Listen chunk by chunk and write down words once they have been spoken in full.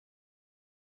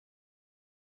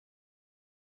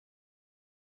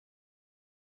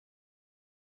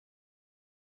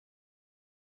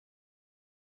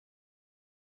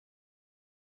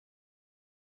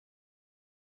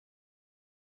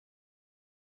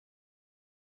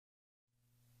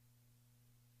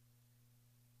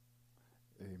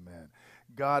Amen.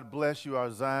 God bless you, our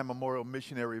Zion Memorial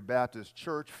Missionary Baptist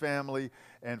Church family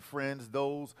and friends,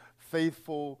 those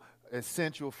faithful,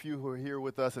 essential few who are here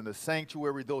with us in the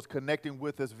sanctuary, those connecting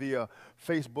with us via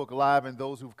Facebook Live, and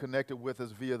those who've connected with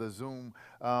us via the Zoom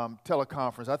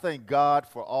teleconference. I thank God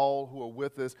for all who are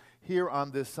with us here on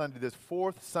this Sunday, this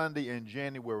fourth Sunday in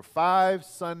January,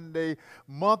 5-Sunday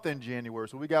month in January.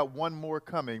 So we got one more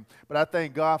coming. But I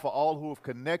thank God for all who have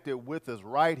connected with us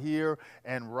right here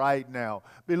and right now.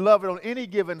 Beloved, on any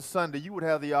given Sunday, you would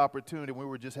have the opportunity, when we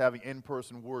were just having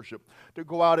in-person worship, to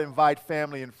go out and invite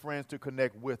family and friends to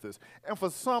connect with us. And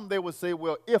for some, they would say,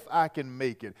 well, if I can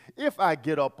make it, if I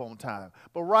get up on time.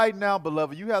 But right now,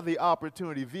 beloved, you have the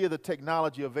opportunity via the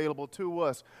technology available to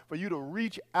us for you to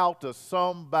reach out to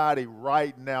somebody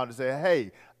right now to say,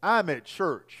 hey, I'm at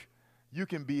church. You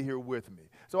can be here with me.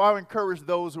 So I encourage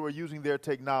those who are using their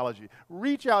technology,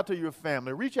 reach out to your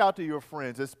family, reach out to your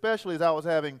friends, especially as I was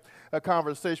having a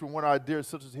conversation with one of our dear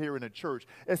sisters here in the church,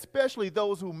 especially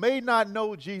those who may not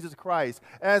know Jesus Christ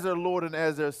as their Lord and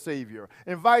as their Savior.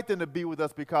 Invite them to be with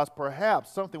us, because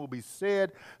perhaps something will be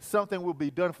said, something will be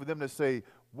done for them to say,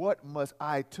 what must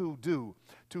I too do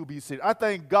to be saved? I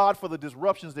thank God for the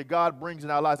disruptions that God brings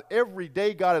in our lives. Every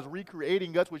day God is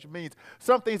recreating us, which means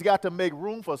something's got to make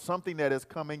room for something that is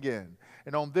coming in.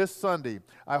 And on this Sunday,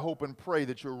 I hope and pray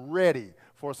that you're ready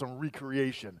for some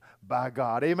recreation by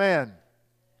God. Amen.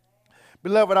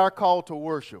 Beloved, our call to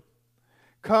worship.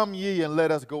 Come ye and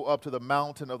let us go up to the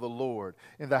mountain of the Lord,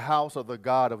 in the house of the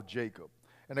God of Jacob.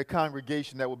 And the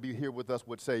congregation that will be here with us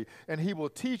would say, and he will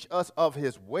teach us of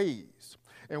his ways,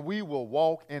 and we will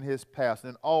walk in his paths.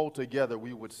 And all together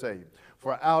we would say,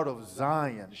 for out of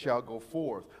Zion shall go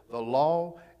forth the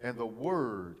law and the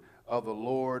word of the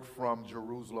Lord from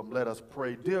Jerusalem. Let us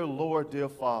pray. Dear Lord, dear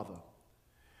Father,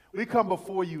 we come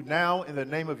before you now in the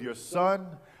name of your Son,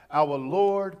 our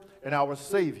Lord and our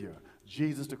Savior,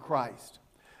 Jesus the Christ.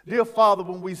 Dear Father,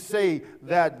 when we say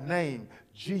that name,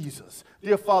 Jesus,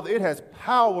 dear Father, it has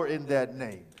power in that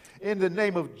name. In the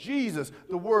name of Jesus,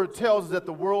 the word tells us that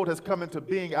the world has come into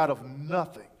being out of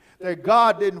nothing. That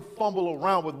God didn't fumble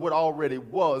around with what already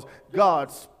was.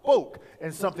 God spoke,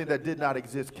 and something that did not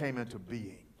exist came into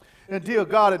being. And dear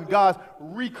God, and God's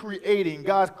recreating,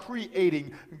 God's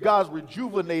creating, God's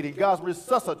rejuvenating, God's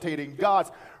resuscitating,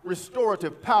 God's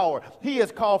restorative power, he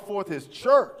has called forth his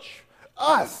church,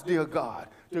 us, dear God,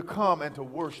 to come and to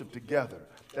worship together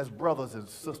as brothers and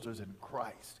sisters in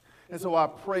Christ. And so I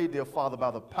pray, dear Father,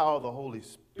 by the power of the Holy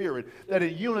Spirit, that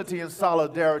in unity and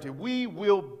solidarity, we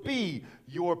will be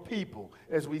your people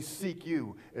as we seek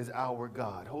you as our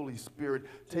God. Holy Spirit,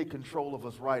 take control of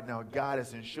us right now. Guide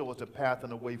us and show us the path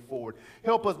and the way forward.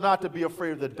 Help us not to be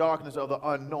afraid of the darkness of the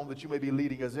unknown that you may be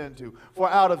leading us into. For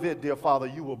out of it, dear Father,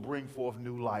 you will bring forth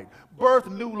new light. Birth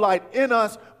new light in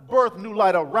us, birth new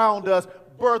light around us,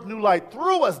 birth new light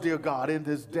through us, dear God, in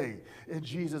this day. In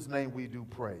Jesus' name we do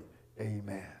pray.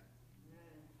 Amen.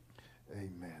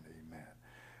 Amen, amen.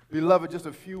 Beloved, just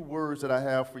a few words that I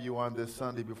have for you on this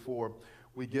Sunday before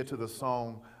we get to the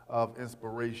song of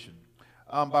inspiration.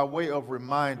 By way of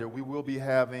reminder, we will be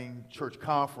having church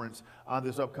conference on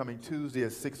this upcoming Tuesday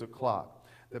at 6 o'clock.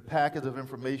 The packets of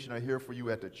information are here for you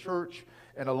at the church,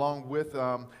 and along with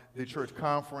the church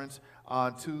conference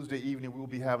on Tuesday evening, we will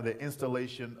be having the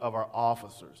installation of our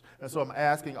officers. And so I'm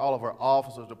asking all of our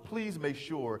officers to please make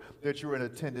sure that you're in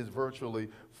attendance virtually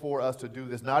for us to do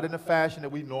this. Not in the fashion that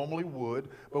we normally would,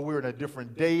 but we're in a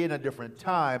different day and a different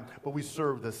time, but we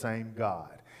serve the same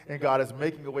God. And God is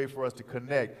making a way for us to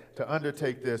connect, to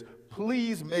undertake this.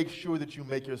 Please make sure that you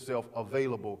make yourself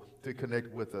available to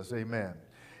connect with us. Amen.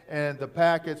 And the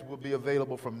packets will be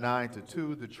available from 9 to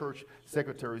 2, the church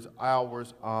secretary's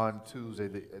hours on Tuesday,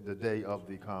 the day of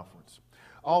the conference.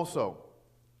 Also,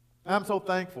 I'm so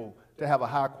thankful to have a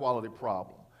high-quality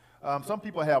problem. Some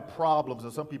people have problems,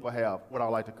 and some people have what I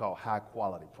like to call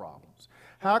high-quality problems.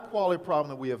 High-quality problem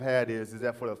that we have had is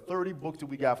that for the 30 books that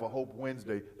we got for Hope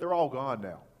Wednesday, they're all gone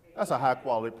now. That's a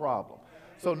high-quality problem.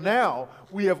 So now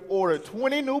we have ordered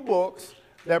 20 new books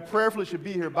that prayerfully should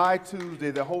be here by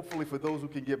Tuesday, that hopefully for those who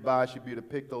can get by should be able to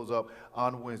pick those up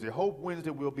on Wednesday. Hope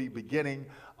Wednesday will be beginning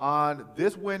on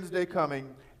this Wednesday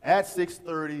coming at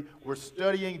 6:30. We're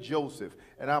studying Joseph,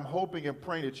 and I'm hoping and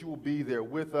praying that you will be there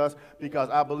with us, because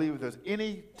I believe if there's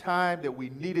any time that we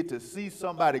needed to see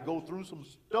somebody go through some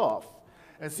stuff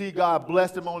and see God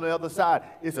bless them on the other side,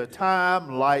 it's a time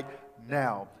like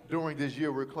now. During this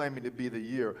year, we're claiming to be the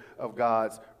year of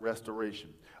God's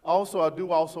restoration. Also, I do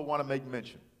want to make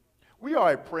mention. We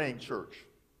are a praying church,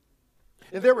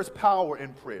 and there is power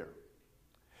in prayer.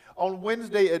 On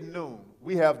Wednesday at noon,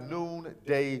 we have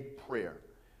noonday prayer.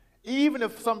 Even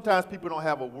if sometimes people don't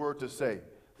have a word to say,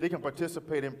 They can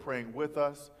participate in praying with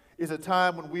us. It's a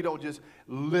time when we don't just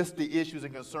list the issues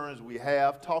and concerns we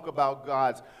have, talk about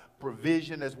God's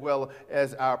provision as well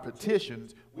as our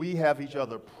petitions. We have each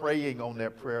other praying on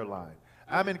that prayer line.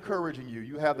 I'm encouraging you.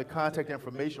 You have the contact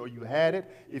information, or you had it.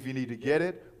 If you need to get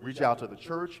it, reach out to the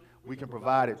church. We can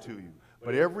provide it to you.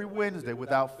 But every Wednesday,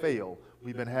 without fail,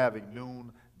 we've been having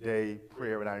noonday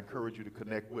prayer, and I encourage you to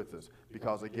connect with us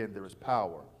because, again, there is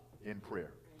power in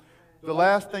prayer. The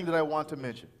last thing that I want to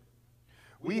mention,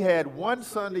 we had one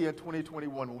Sunday in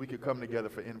 2021 when we could come together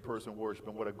for in-person worship,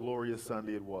 and what a glorious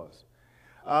Sunday it was.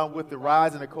 With the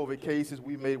rise in the COVID cases,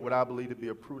 we made what I believe to be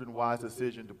a prudent, wise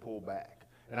decision to pull back.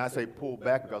 And I say pull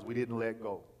back because we didn't let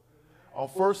go. On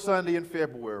first Sunday in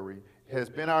February, it has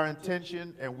been our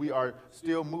intention, and we are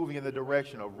still moving in the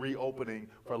direction of reopening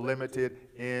for limited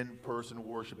in-person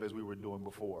worship as we were doing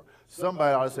before.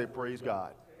 Somebody ought to say, praise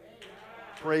God.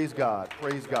 Praise God.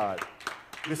 Praise God.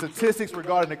 The statistics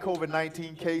regarding the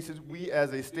COVID-19 cases, we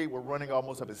as a state were running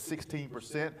almost up at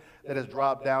 16%. That has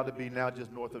dropped down to be now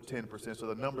just north of 10%. So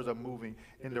the numbers are moving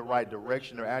in the right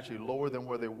direction. They're actually lower than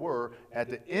where they were at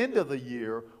the end of the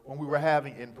year when we were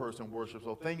having in-person worship.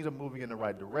 So things are moving in the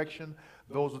right direction.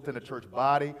 Those within the church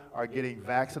body are getting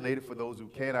vaccinated. For those who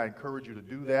can, I encourage you to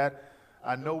do that.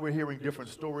 I know we're hearing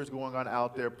different stories going on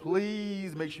out there.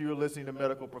 Please make sure you're listening to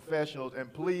medical professionals,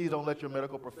 and please don't let your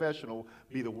medical professional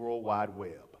be the World Wide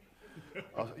Web.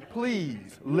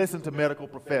 Please listen to medical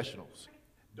professionals.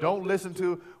 Don't listen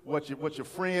to what your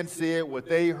friend said, what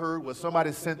they heard, what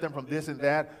somebody sent them from this and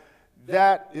that.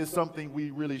 That is something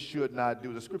we really should not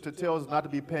do. The scripture tells us not to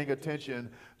be paying attention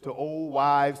to old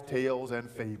wives' tales and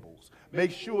fables.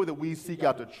 Make sure that we seek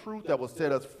out the truth that will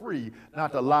set us free,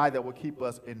 not the lie that will keep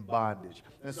us in bondage.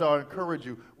 And so I encourage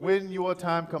you, when your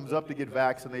time comes up to get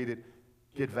vaccinated,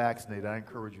 get vaccinated. I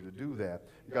encourage you to do that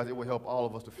because it will help all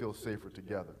of us to feel safer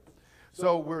together.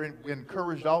 So we're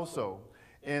encouraged also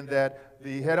in that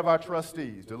the head of our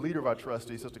trustees, the leader of our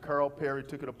trustees, Sister Carol Perry,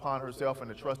 took it upon herself, and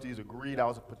the trustees agreed. I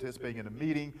was participating in the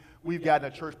meeting. We've gotten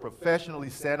the church professionally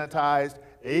sanitized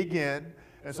again,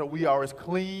 and so we are as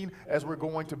clean as we're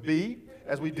going to be,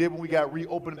 as we did when we got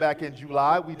reopened back in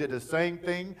July. We did the same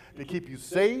thing to keep you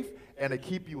safe and to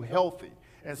keep you healthy.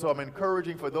 And so I'm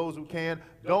encouraging for those who can,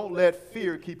 don't let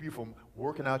fear keep you from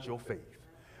working out your faith.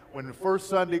 When the first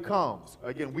Sunday comes,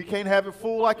 again, we can't have it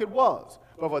full like it was,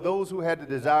 but for those who had the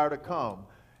desire to come,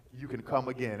 you can come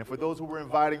again. And for those who were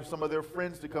inviting some of their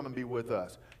friends to come and be with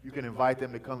us, you can invite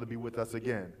them to come to be with us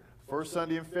again. First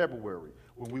Sunday in February,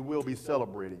 when we will be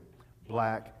celebrating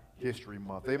Black History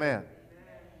Month. Amen.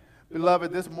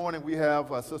 Beloved, this morning we have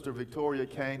Sister Victoria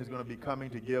Kane who's going to be coming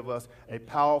to give us a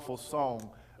powerful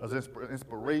song of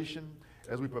inspiration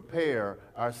as we prepare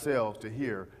ourselves to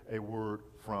hear a word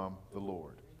from the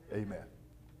Lord. Amen.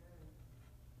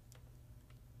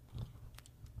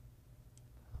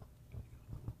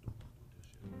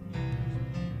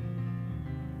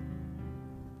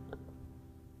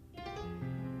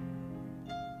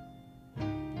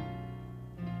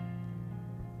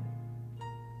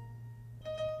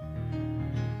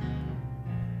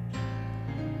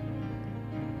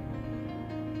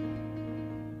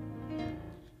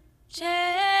 Change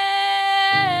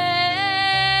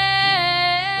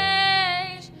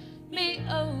me,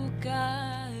 oh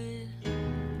God,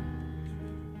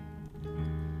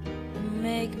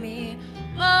 make me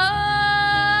more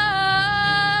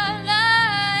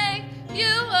like you.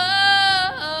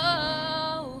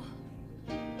 Oh,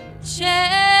 change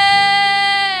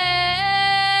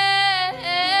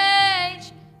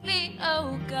me,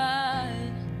 oh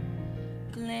God,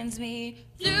 cleanse me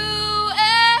through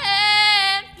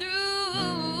and through,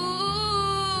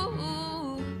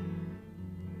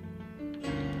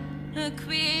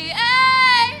 create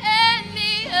in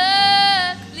me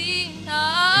a clean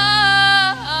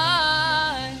heart,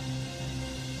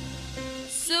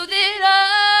 so that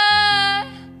I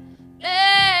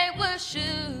may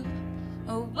worship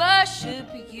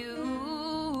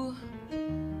you.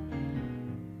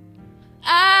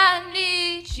 I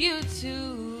need you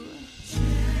to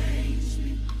change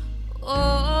me. Oh,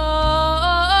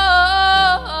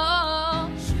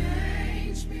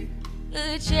 change me.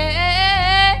 Change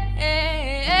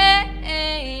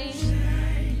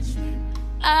me.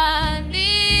 I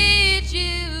need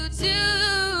you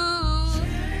to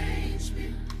change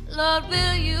me. Lord,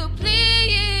 will you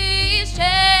please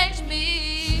change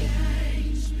me?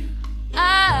 Change me.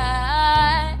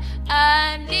 I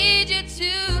need you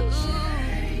to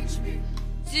change me.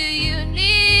 Do you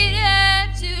need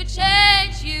him to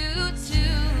change you to?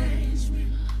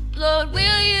 Lord,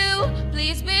 will you,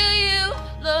 please will you,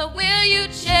 Lord, will you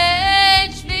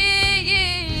change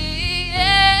me?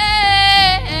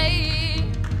 Yeah.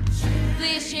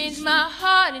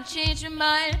 change my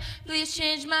mind, please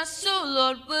change my soul.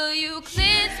 Lord, will you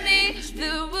cleanse me through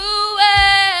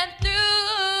and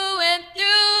through and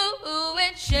through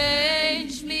and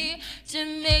change me to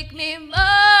make me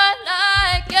more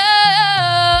like you.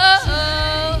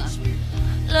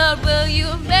 Lord, will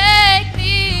you make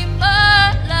me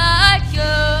more like you?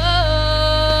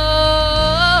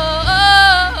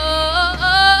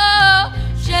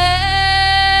 Change,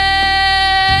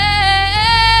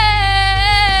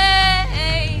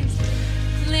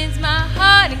 cleanse my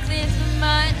heart and cleanse my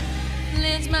mind,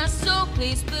 cleanse my soul.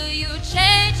 Please, will you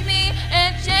change me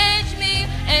and change me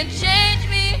and change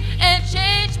me and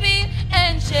change me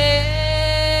and change?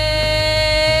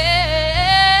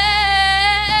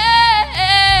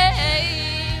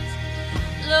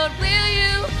 Lord, will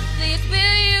you, please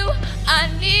will you, I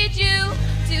need you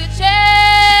to change,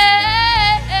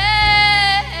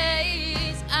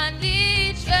 I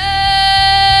need you,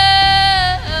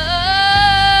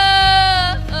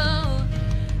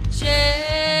 change,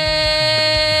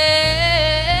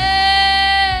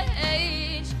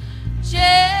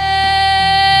 change.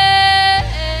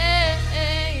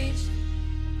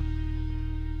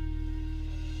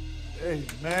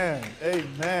 Amen,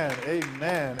 amen,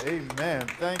 amen, amen.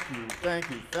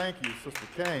 Thank you, Sister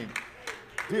Kane.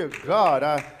 Dear God,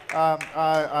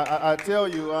 I tell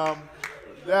you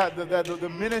that the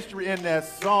ministry in that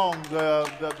song,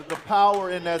 the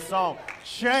power in that song,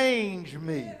 change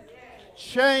me.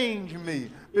 Change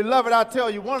me. Beloved, I tell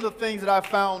you, one of the things that I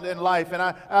found in life, and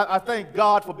I thank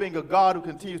God for being a God who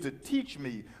continues to teach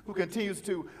me, who continues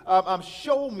to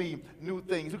show me new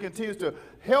things, who continues to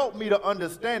help me to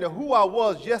understand that who I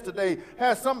was yesterday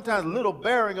has sometimes little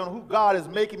bearing on who God is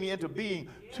making me into being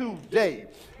today.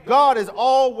 God is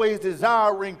always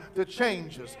desiring to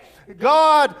change us.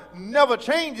 God never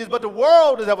changes, but the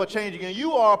world is ever changing, and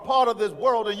you are a part of this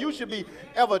world, and you should be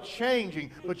ever changing.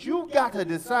 But you've got to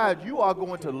decide you are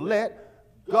going to let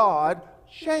God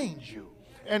change you.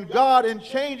 And God, in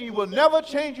changing you, will never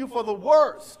change you for the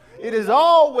worse. It is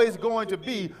always going to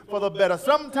be for the better.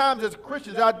 Sometimes as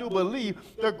Christians, I do believe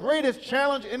the greatest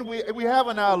challenge we have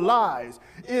in our lives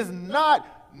is not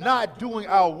doing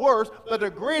our worst, but the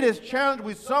greatest challenge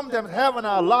we sometimes have in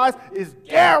our lives is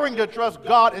daring to trust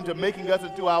God into making us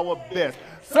into our best.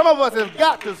 Some of us have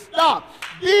got to stop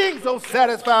being so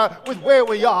satisfied with where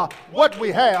we are, what we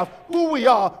have, who we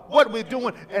are, what we're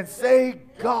doing, and say,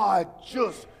 God,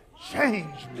 just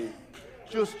change me.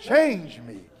 Just change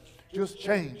me. Just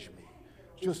change me.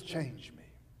 Just change me.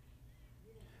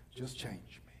 Just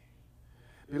change me.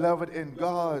 Beloved, in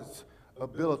God's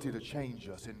ability to change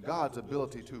us, in God's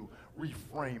ability to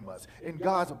reframe us, in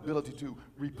God's ability to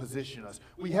reposition us,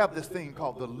 we have this thing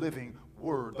called the living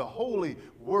word, the holy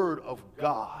word of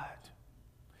God.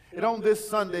 And on this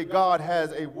Sunday, God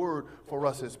has a word for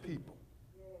us as people.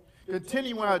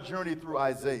 Continuing our journey through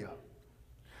Isaiah.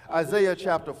 Isaiah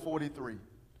chapter 43,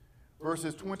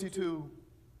 verses 22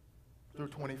 through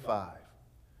 25.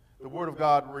 The word of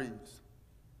God reads,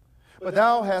 "But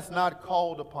thou hast not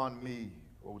called upon me,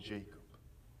 O Jacob,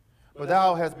 but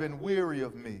thou hast been weary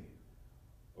of me,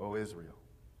 O Israel.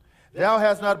 Thou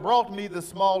hast not brought me the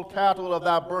small cattle of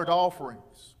thy burnt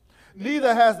offerings,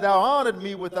 neither hast thou honored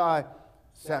me with thy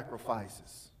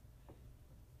sacrifices.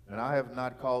 And I have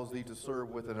not caused thee to serve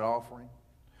with an offering,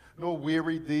 nor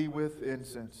wearied thee with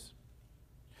incense.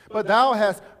 But thou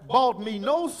hast bought me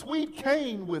no sweet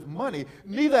cane with money,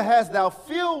 neither hast thou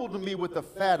filled me with the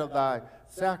fat of thy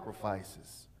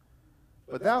sacrifices.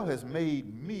 But thou hast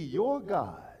made me your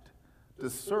God to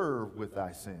serve with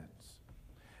thy sins.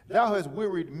 Thou hast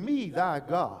wearied me, thy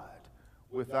God,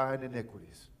 with thine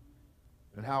iniquities."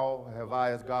 And how have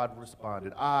I as God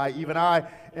responded? I, even I,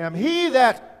 am he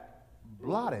that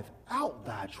blotteth out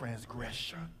thy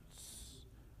transgressions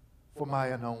for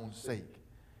mine own sake.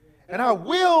 And I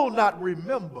will not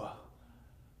remember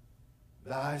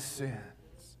thy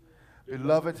sins.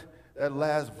 Beloved, that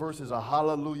last verse is a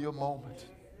hallelujah moment.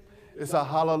 It's a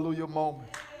hallelujah moment.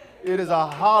 It is a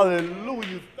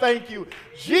hallelujah, thank you,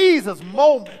 Jesus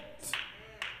moment.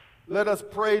 Let us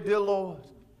pray, dear Lord.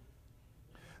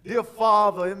 Dear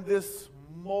Father, in this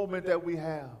moment that we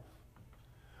have,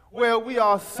 where we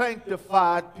are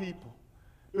sanctified people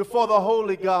before the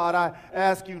Holy God, I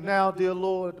ask you now, dear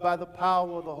Lord, by the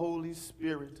power of the Holy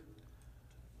Spirit,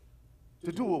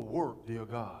 to do a work, dear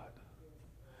God.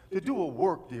 To do a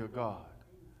work, dear God.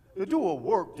 To do a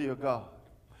work, dear God.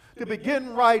 To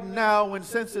begin right now in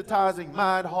sensitizing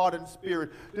mind, heart, and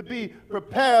spirit, to be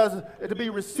prepared, to be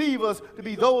receivers, to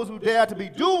be those who dare to be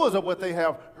doers of what they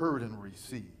have heard and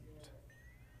received.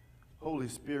 Holy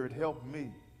Spirit, help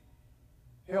me.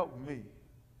 Help me.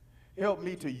 Help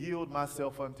me to yield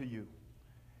myself unto you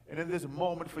and in this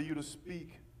moment for you to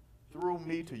speak through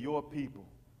me to your people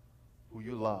who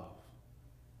you love.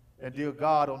 And dear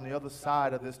God, on the other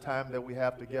side of this time that we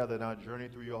have together in our journey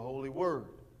through your holy word,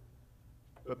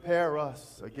 prepare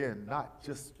us, again, not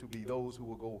just to be those who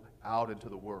will go out into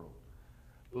the world,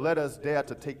 but let us dare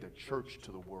to take the church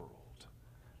to the world.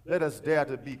 Let us dare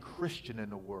to be Christian in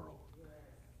the world.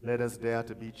 Let us dare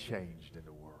to be changed in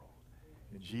the world.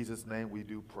 In Jesus' name we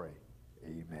do pray.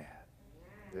 Amen.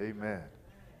 Amen.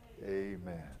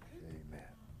 Amen. Amen.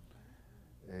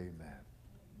 Amen.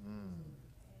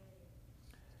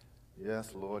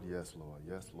 Yes, Lord. Yes, Lord.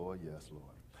 Yes, Lord. Yes,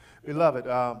 Lord. Beloved,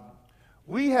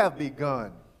 we have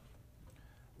begun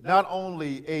not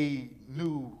only a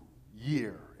new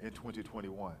year in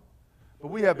 2021, but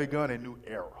we have begun a new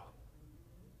era.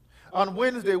 On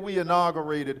Wednesday, we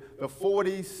inaugurated the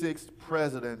 46th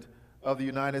President of the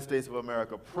United States of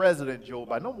America, President Joe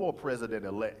Biden. No more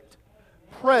President-elect.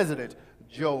 President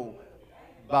Joe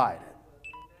Biden.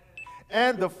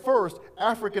 And the first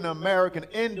African-American,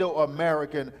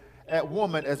 Indo-American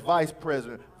woman as Vice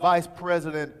President, Vice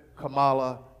President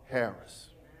Kamala Harris.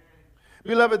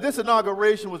 Beloved, this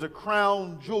inauguration was a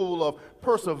crown jewel of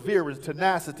perseverance,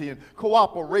 tenacity, and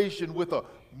cooperation with a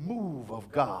move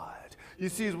of God. You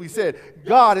see, as we said,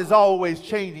 God is always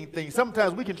changing things.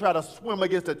 Sometimes we can try to swim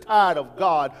against the tide of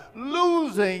God,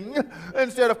 losing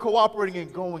instead of cooperating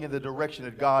and going in the direction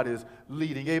that God is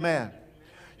leading. Amen.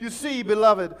 You see,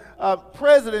 beloved,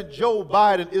 President Joe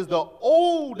Biden is the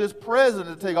oldest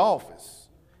president to take office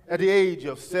at the age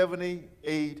of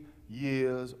 78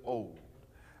 years old.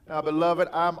 Now, beloved,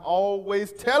 I'm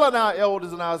always telling our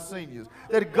elders and our seniors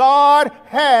that God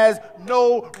has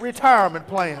no retirement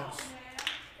plans.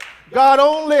 God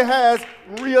only has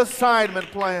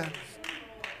reassignment plans.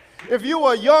 If you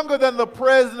are younger than the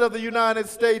President of the United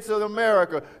States of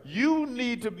America, you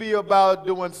need to be about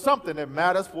doing something that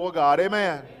matters for God.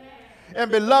 Amen.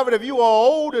 And beloved, if you are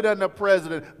older than the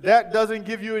President, that doesn't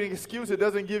give you any excuse. It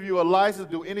doesn't give you a license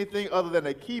to do anything other than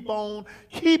to keep on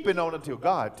keeping on until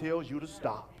God tells you to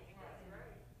stop.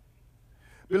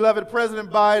 Beloved,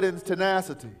 President Biden's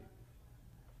tenacity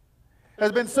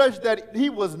has been such that he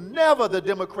was never the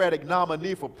Democratic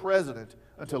nominee for president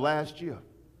until last year.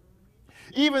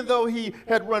 Even though he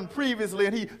had run previously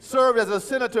and he served as a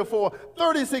senator for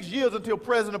 36 years until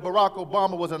President Barack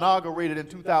Obama was inaugurated in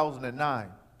 2009.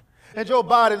 And Joe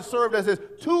Biden served as his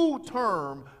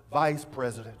two-term vice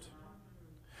president.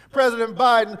 President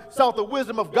Biden sought the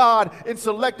wisdom of God in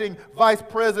selecting Vice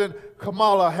President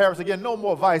Kamala Harris. Again, no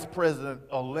more Vice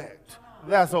President-elect.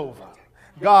 That's over.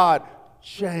 God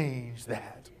changed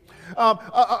that.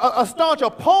 A staunch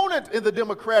opponent in the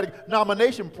Democratic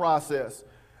nomination process,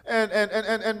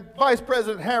 and Vice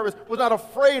President Harris was not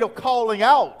afraid of calling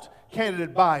out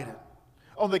candidate Biden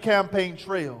on the campaign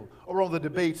trail or on the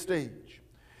debate stage.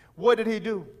 What did he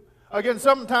do? Again,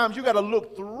 sometimes you got to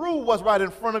look through what's right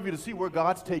in front of you to see where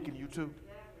God's taking you to.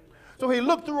 So he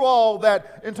looked through all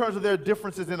that in terms of their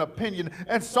differences in opinion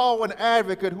and saw an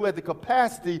advocate who had the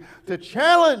capacity to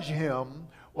challenge him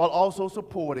while also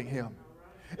supporting him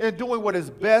and doing what is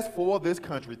best for this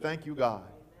country. Thank you, God.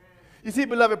 You see,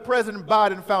 beloved, President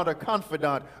Biden found a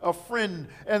confidant, a friend,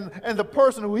 and the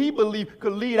person who he believed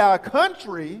could lead our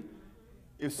country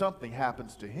if something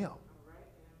happens to him.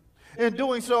 In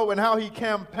doing so and how he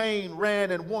campaigned,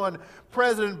 ran, and won,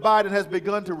 President Biden has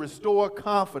begun to restore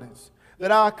confidence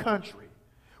that our country,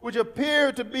 which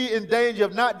appeared to be in danger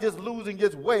of not just losing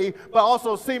its way, but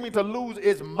also seeming to lose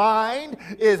its mind,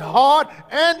 its heart,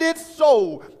 and its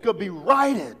soul, could be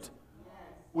righted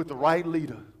with the right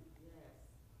leader.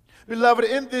 Beloved,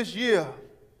 in this year,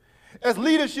 as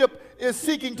leadership is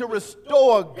seeking to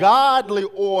restore godly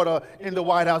order in the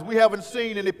White House, we haven't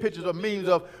seen any pictures or memes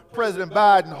of President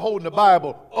Biden holding the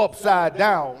Bible upside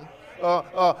down.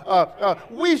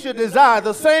 We should desire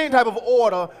the same type of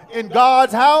order in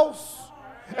God's house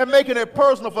and making it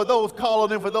personal for those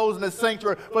calling in, for those in the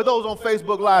sanctuary, for those on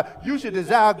Facebook Live. You should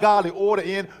desire godly order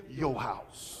in your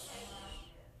house.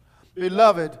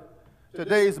 Beloved,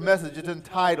 today's message is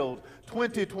entitled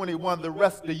 2021,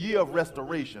 the Year of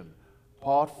Restoration,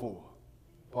 Part 4.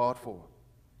 Part 4.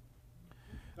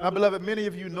 Now, beloved, many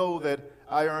of you know that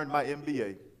I earned my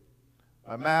MBA,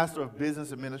 a Master of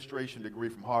Business Administration degree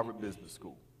from Harvard Business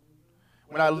School.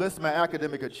 When I list my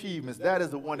academic achievements, that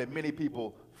is the one that many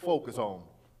people focus on,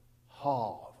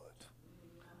 Harvard.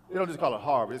 They don't just call it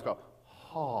Harvard, it's called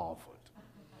Harvard.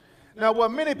 Now,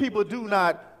 what many people do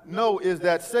not know is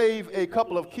that save a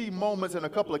couple of key moments and a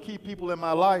couple of key people in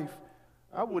my life,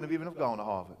 I wouldn't have even have gone to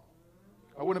Harvard.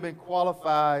 I wouldn't have been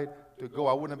qualified to go.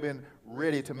 I wouldn't have been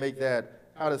ready to make that,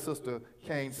 how does Sister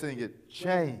Kane sing it,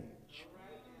 change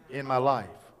in my life.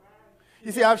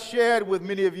 You see, I've shared with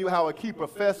many of you how a key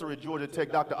professor at Georgia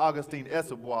Tech, Dr. Augustine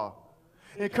Essobois,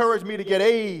 encouraged me to get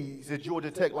A's at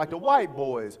Georgia Tech like the white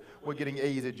boys were getting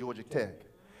A's at Georgia Tech.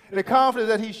 And the confidence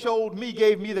that he showed me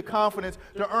gave me the confidence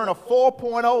to earn a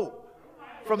 4.0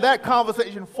 from that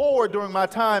conversation forward during my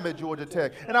time at Georgia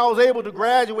Tech. And I was able to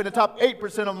graduate in the top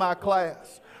 8% of my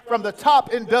class from the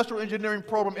top industrial engineering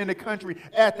program in the country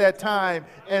at that time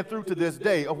and through to this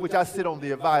day, of which I sit on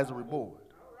the advisory board.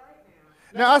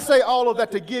 Now, I say all of that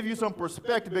to give you some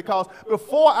perspective, because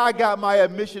before I got my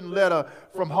admission letter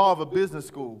from Harvard Business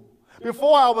School,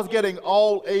 before I was getting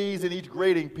all A's in each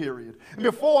grading period, and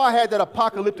before I had that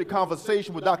apocalyptic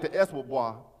conversation with Dr.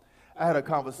 Essobois, I had a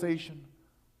conversation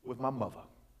with my mother.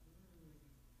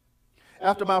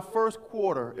 After my first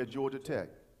quarter at Georgia Tech,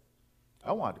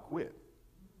 I wanted to quit.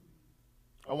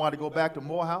 I wanted to go back to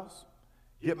Morehouse,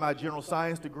 get my general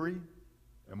science degree,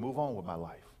 and move on with my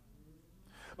life.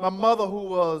 My mother, who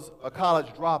was a college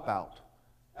dropout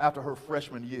after her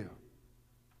freshman year,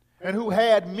 and who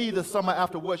had me the summer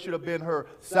after what should have been her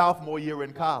sophomore year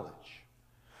in college,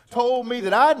 told me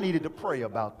that I needed to pray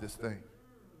about this thing.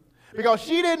 Because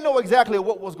she didn't know exactly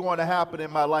what was going to happen in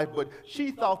my life, but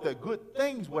she thought that good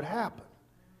things would happen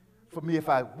for me if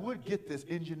I would get this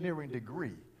engineering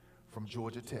degree from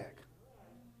Georgia Tech.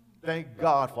 Thank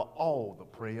God for all the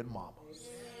praying mamas.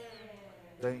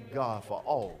 Thank God for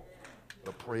all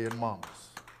the praying mamas.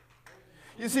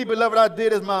 You see, beloved, I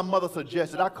did as my mother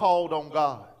suggested. I called on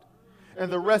God.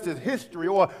 And the rest is history,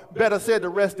 or better said, the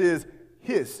rest is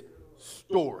his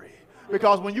story.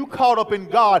 Because when you caught up in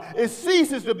God, it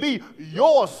ceases to be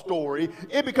your story.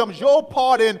 It becomes your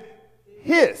part in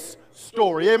his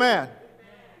story. Amen.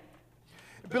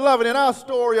 Beloved, in our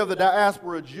story of the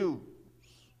diaspora Jews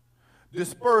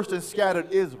dispersed and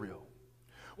scattered Israel,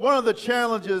 one of the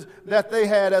challenges that they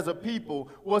had as a people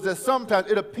was that sometimes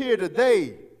it appeared that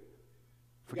they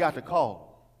forgot to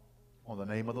call on the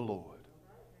name of the Lord.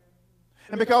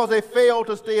 And because they failed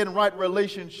to stay in right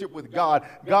relationship with God,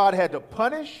 God had to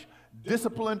punish,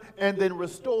 discipline, and then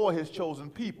restore his chosen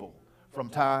people from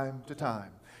time to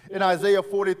time. In Isaiah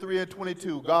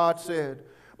 43:22, God said,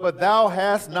 "But thou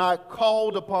hast not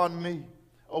called upon me,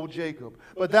 O Jacob,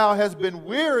 but thou hast been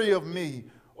weary of me,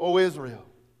 O Israel."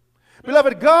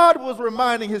 Beloved, God was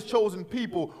reminding his chosen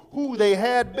people who they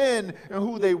had been and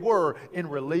who they were in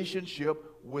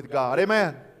relationship with God.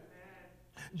 Amen.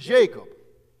 Jacob,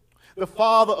 the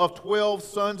father of 12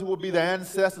 sons who would be the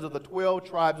ancestors of the 12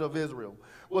 tribes of Israel,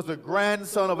 was the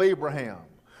grandson of Abraham,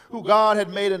 who God had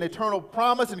made an eternal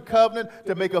promise and covenant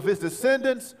to make of his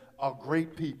descendants a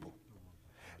great people.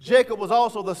 Jacob was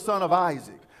also the son of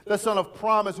Isaac, the son of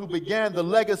promise, who began the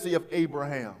legacy of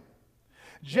Abraham.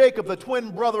 Jacob, the twin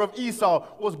brother of Esau,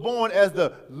 was born as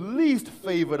the least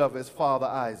favored of his father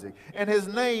Isaac, and his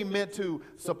name meant to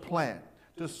supplant,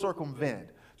 to circumvent,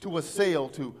 to assail,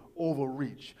 to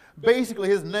overreach. Basically,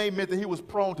 his name meant that he was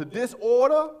prone to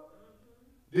disorder,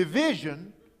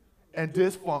 division, and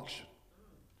dysfunction.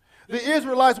 The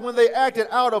Israelites, when they acted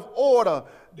out of order,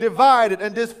 divided,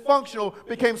 and dysfunctional,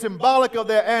 became symbolic of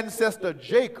their ancestor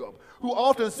Jacob, who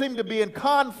often seemed to be in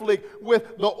conflict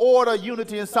with the order,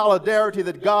 unity, and solidarity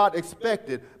that God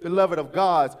expected, beloved, of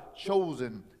God's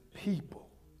chosen people.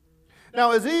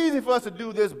 Now, it's easy for us to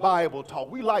do this Bible talk.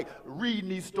 We like reading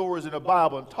these stories in the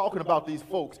Bible and talking about these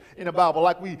folks in the Bible,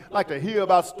 like we like to hear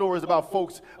about stories about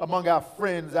folks among our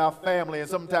friends, our family, and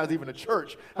sometimes even the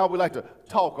church, how we like to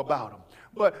talk about them.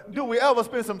 But do we ever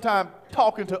spend some time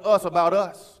talking to us about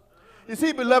us? You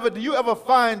see, beloved, do you ever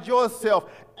find yourself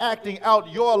acting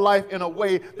out your life in a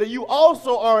way that you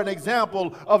also are an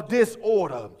example of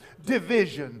disorder,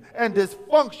 division, and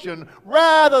dysfunction,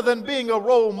 rather than being a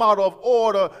role model of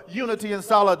order, unity, and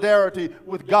solidarity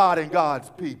with God and God's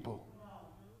people?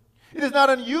 It is not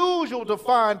unusual to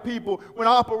find people, when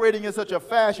operating in such a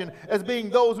fashion, as being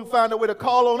those who find a way to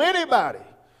call on anybody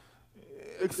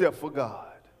except for God.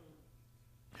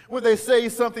 When they say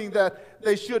something that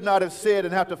they should not have said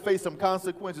and have to face some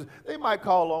consequences, they might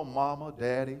call on mama,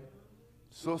 daddy,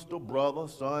 sister, brother,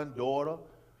 son, daughter,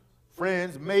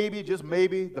 friends, maybe, just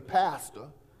maybe, the pastor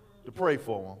to pray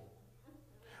for them.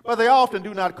 But they often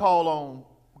do not call on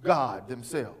God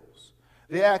themselves.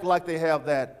 They act like they have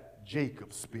that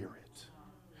Jacob spirit.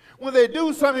 When they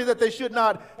do something that they should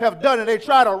not have done and they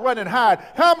try to run and hide,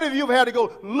 how many of you have had to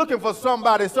go looking for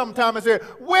somebody sometime and say,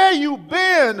 "Where you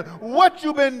been? What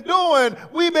you been doing?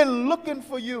 We've been looking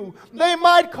for you." They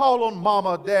might call on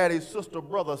mama, daddy, sister,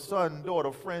 brother, son,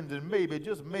 daughter, friends, and maybe,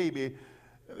 just maybe,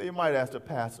 they might ask the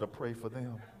pastor to pray for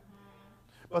them.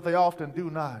 But they often do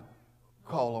not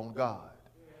call on God.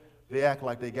 They act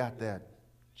like they got that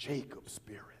Jacob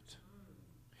spirit.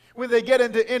 When they get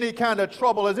into any kind of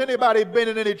trouble. Has anybody been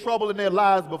in any trouble in their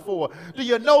lives before? Do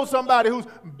you know somebody who's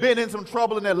been in some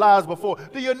trouble in their lives before?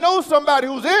 Do you know somebody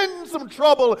who's in some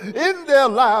trouble in their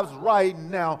lives right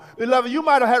now? Beloved, you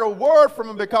might have had a word from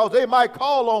them because they might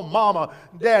call on mama,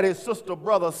 daddy, sister,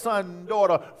 brother, son,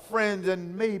 daughter, friends,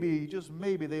 and maybe, just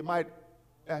maybe, they might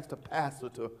ask the pastor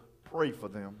to pray for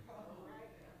them.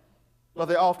 But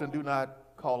they often do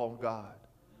not call on God.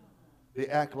 They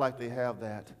act like they have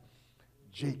that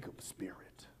Jacob spirit.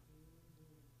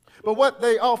 But what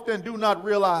they often do not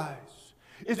realize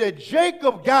is that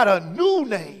Jacob got a new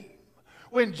name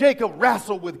when Jacob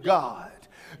wrestled with God.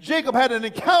 Jacob had an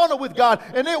encounter with God,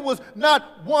 and it was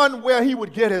not one where he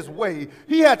would get his way.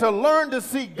 He had to learn to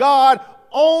see God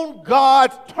on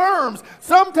God's terms.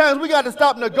 Sometimes we got to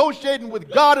stop negotiating with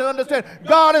God and understand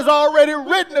God has already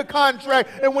written a contract.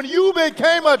 And when you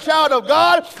became a child of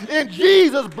God, in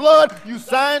Jesus' blood, you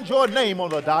signed your name on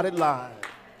the dotted line.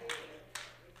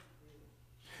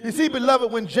 You see,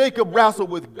 beloved, when Jacob wrestled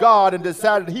with God and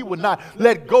decided he would not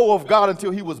let go of God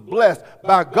until he was blessed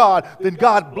by God, then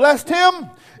God blessed him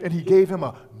and he gave him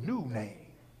a new name.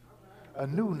 A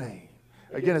new name.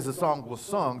 Again, as the song was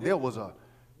sung, there was a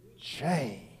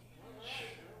change.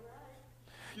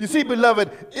 You see, beloved,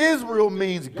 Israel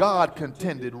means God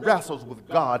contended, wrestles with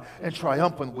God, and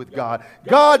triumphant with God.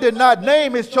 God did not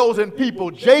name his chosen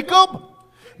people Jacob.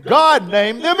 God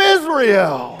named them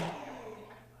Israel.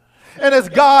 And as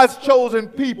God's chosen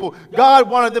people, God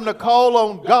wanted them to call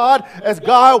on God as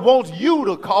God wants you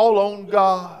to call on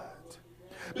God.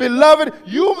 Beloved,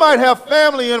 you might have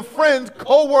family and friends,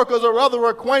 co-workers, or other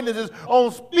acquaintances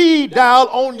on speed dial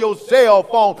on your cell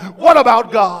phone. What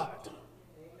about God?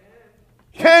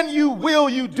 Can you, will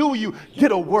you, do you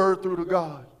get a word through to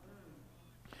God?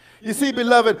 You see,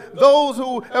 beloved, those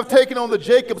who have taken on the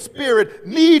Jacob spirit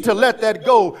need to let that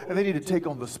go, and they need to take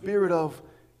on the spirit of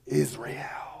Israel.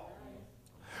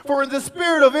 For in the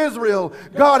spirit of Israel,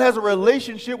 God has a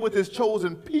relationship with his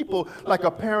chosen people like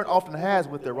a parent often has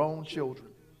with their own children.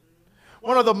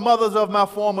 One of the mothers of my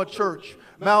former church,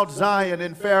 Mount Zion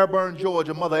in Fairburn,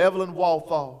 Georgia, Mother Evelyn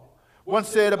Walthall, once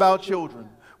said about children,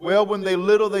 well, when they're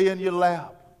little, they're in your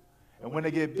lap. And when they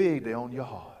get big, they're on your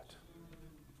heart.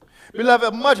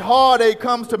 Beloved, much heartache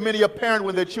comes to many a parent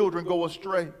when their children go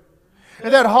astray.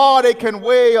 And that heartache can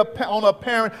weigh on a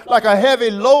parent like a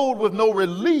heavy load with no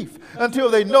relief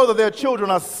until they know that their children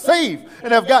are safe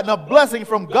and have gotten a blessing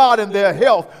from God in their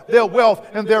health, their wealth,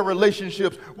 and their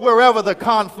relationships, wherever the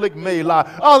conflict may lie.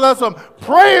 Oh, there's some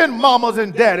praying mamas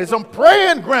and daddies, some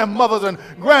praying grandmothers and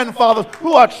grandfathers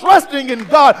who are trusting in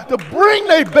God to bring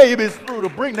their babies through, to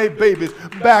bring their babies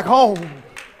back home.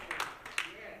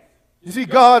 You see,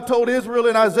 God told Israel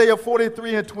in Isaiah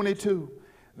 43:22,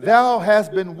 thou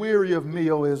hast been weary of me,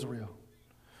 O Israel.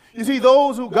 You see,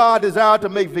 those who God desired to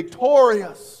make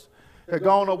victorious had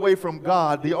gone away from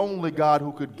God, the only God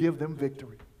who could give them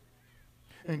victory.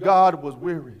 And God was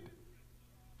wearied.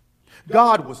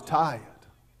 God was tired.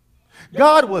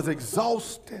 God was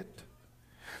exhausted.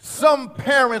 Some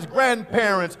parents,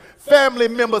 grandparents, family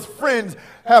members, friends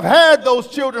have had those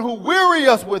children who weary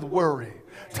us with worry,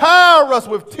 tire us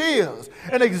with tears,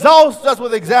 and exhaust us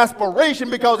with exasperation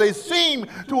because they seem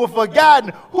to have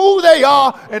forgotten who they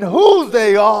are and whose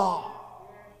they are.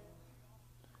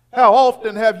 How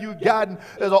often have you gotten,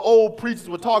 as an old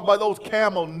preacher would talk about, those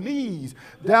camel knees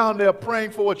down there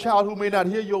praying for a child who may not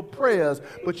hear your prayers,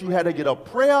 but you had to get a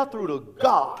prayer through to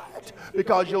God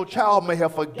because your child may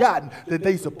have forgotten that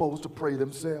they're supposed to pray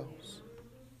themselves.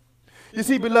 You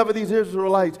see, beloved, these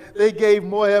Israelites, they gave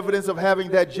more evidence of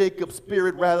having that Jacob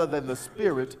spirit rather than the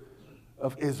spirit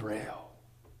of Israel.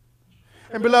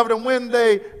 And beloved, and when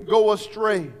they go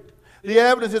astray, the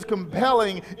evidence is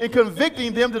compelling in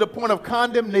convicting them to the point of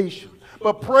condemnation.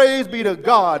 But praise be to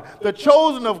God, the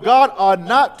chosen of God are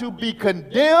not to be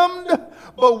condemned,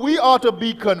 but we are to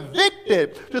be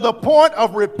convicted to the point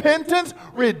of repentance,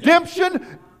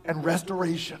 redemption, and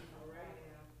restoration.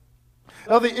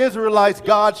 Of the Israelites,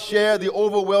 God shared the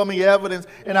overwhelming evidence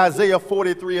in Isaiah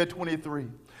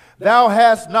 43:23. Thou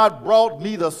hast not brought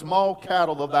me the small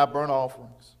cattle of thy burnt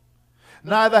offerings,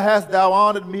 neither hast thou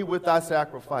honored me with thy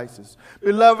sacrifices.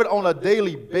 Beloved, on a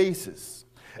daily basis,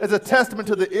 as a testament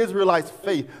to the Israelites'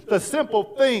 faith, the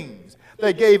simple things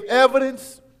that gave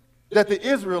evidence that the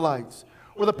Israelites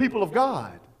were the people of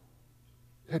God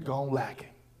had gone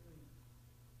lacking.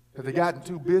 Had they gotten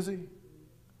too busy?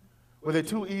 Were they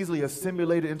too easily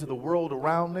assimilated into the world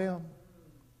around them?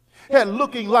 Had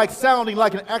looking like, sounding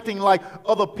like, and acting like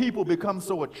other people become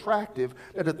so attractive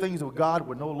that the things of God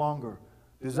were no longer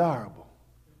desirable?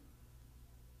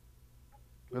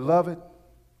 Beloved,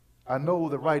 I know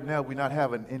that right now we're not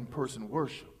having in-person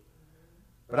worship,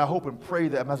 But I hope and pray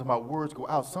that as my words go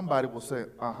out, somebody will say,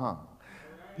 uh-huh.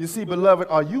 You see, beloved,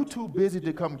 are you too busy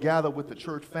to come gather with the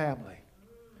church family?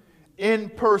 In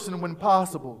person when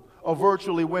possible, or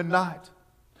virtually when not?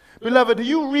 Beloved, do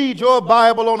you read your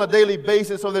Bible on a daily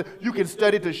basis so that you can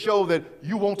study to show that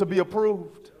you want to be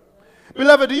approved?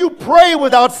 Beloved, do you pray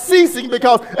without ceasing,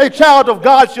 because a child of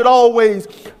God should always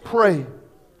pray?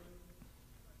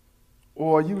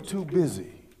 Or are you too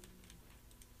busy,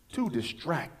 too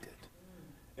distracted,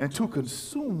 and too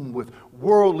consumed with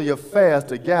worldly affairs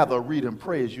to gather, read, and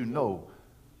pray as you know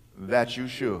that you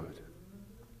should?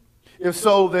 If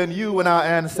so, then you and our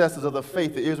ancestors of the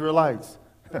faith, the Israelites,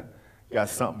 got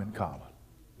something in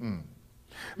common.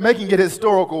 Making it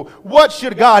historical, what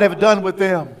should God have done with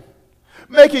them?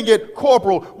 Making it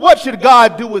corporal, what should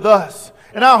God do with us?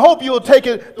 And I hope you'll take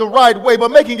it the right way, but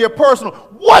making it personal,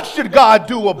 what should God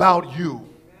do about you?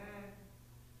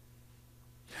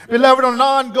 Beloved, on an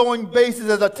ongoing basis,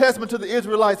 as a testament to the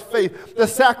Israelites' faith, the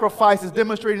sacrifices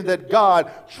demonstrating that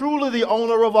God, truly the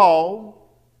owner of all,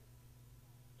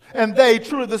 and they,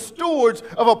 truly the stewards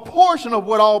of a portion of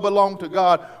what all belonged to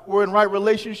God, were in right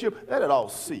relationship, that had all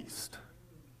ceased.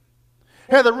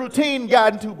 Had the routine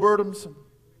gotten too burdensome?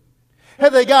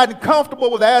 Had they gotten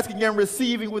comfortable with asking and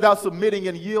receiving without submitting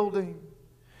and yielding?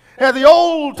 Had the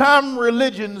old-time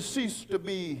religion ceased to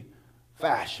be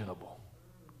fashionable?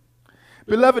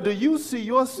 Beloved, do you see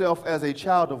yourself as a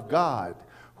child of God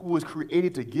who was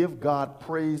created to give God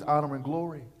praise, honor, and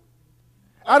glory?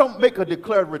 I don't make a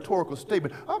declared rhetorical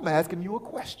statement. I'm asking you a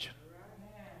question.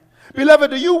 Beloved,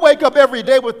 do you wake up every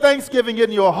day with thanksgiving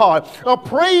in your heart, a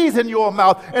praise in your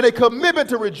mouth, and a commitment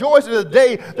to rejoice in the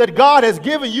day that God has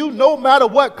given you no matter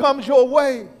what comes your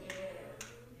way?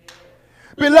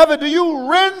 Beloved, do you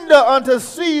render unto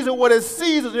Caesar what is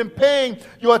Caesar's in paying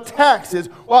your taxes,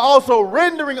 while also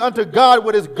rendering unto God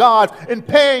what is God's in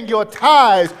paying your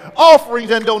tithes,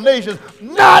 offerings, and donations,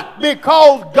 not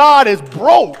because God is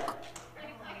broke,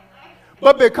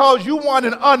 but because you want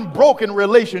an unbroken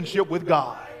relationship with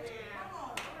God?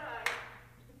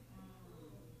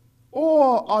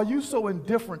 Or are you so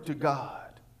indifferent to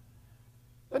God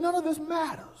that none of this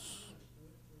matters?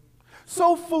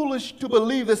 So foolish to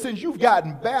believe that since you've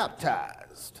gotten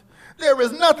baptized, there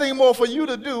is nothing more for you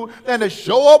to do than to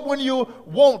show up when you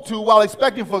want to while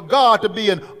expecting for God to be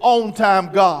an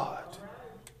on-time God.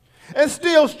 And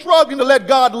still struggling to let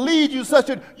God lead you such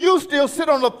that you still sit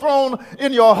on the throne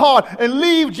in your heart and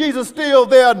leave Jesus still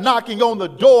there knocking on the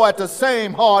door at the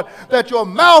same heart that your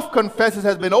mouth confesses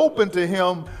has been open to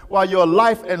him, while your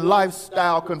life and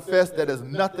lifestyle confess that is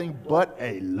nothing but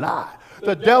a lie.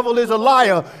 The devil is a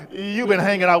liar. You've been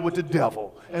hanging out with the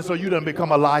devil, and so you done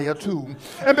become a liar too.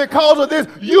 And because of this,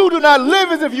 you do not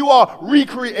live as if you are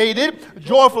recreated,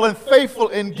 joyful and faithful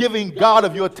in giving God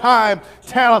of your time,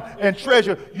 talent, and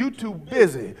treasure. You too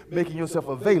busy making yourself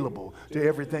available to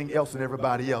everything else and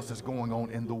everybody else that's going on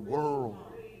in the world.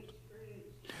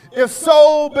 If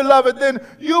so, beloved, then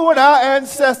you and our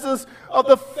ancestors of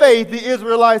the faith, the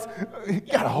Israelites,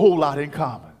 got a whole lot in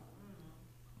common.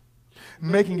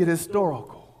 Making it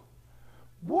historical,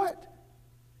 what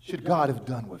should God have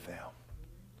done with them?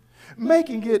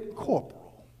 Making it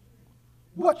corporal,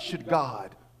 what should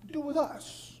God do with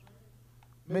us?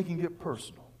 Making it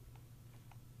personal,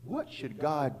 what should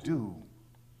God do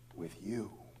with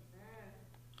you?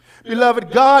 Beloved,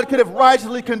 God could have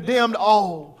righteously condemned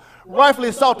all,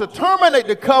 rightfully sought to terminate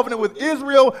the covenant with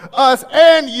Israel, us,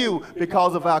 and you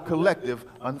because of our collective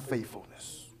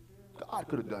unfaithfulness. God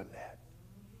could have done that.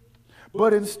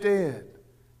 But instead,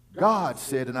 God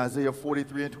said in Isaiah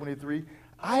 43:23,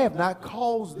 I have not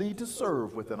caused thee to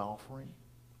serve with an offering,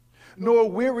 nor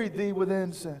wearied thee with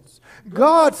incense.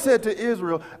 God said to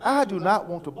Israel, I do not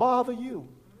want to bother you.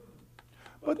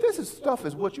 But stuff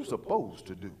is what you're supposed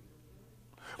to do.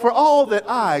 For all that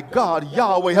I, God,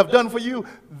 Yahweh, have done for you,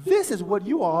 this is what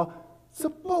you are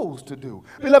supposed to do.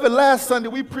 Beloved, last Sunday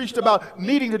we preached about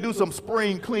needing to do some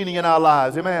spring cleaning in our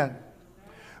lives. Amen.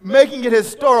 Making it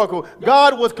historical,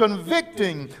 God was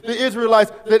convicting the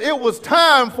Israelites that it was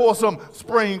time for some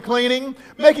spring cleaning.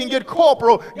 Making it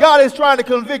corporal, God is trying to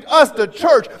convict us, the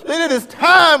church, that it is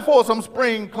time for some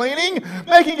spring cleaning.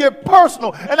 Making it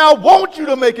personal, and I want you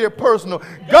to make it personal.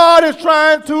 God is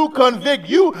trying to convict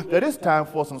you that it's time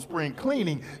for some spring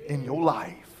cleaning in your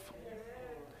life.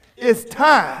 It's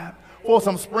time for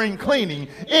some spring cleaning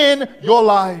in your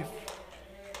life.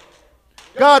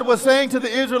 God was saying to the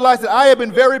Israelites that I have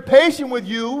been very patient with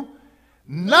you,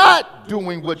 not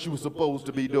doing what you were supposed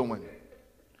to be doing.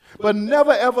 But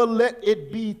never ever let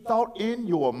it be thought in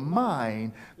your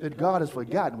mind that God has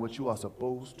forgotten what you are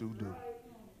supposed to do.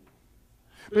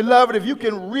 Beloved, if you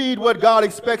can read what God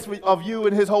expects of you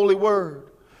in his holy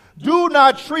word, do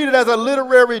not treat it as a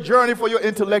literary journey for your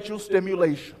intellectual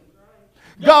stimulation.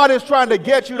 God is trying to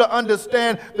get you to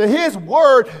understand that his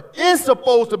word is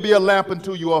supposed to be a lamp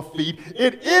unto your feet.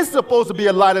 It is supposed to be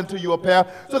a light unto your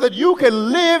path so that you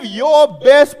can live your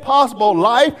best possible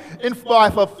life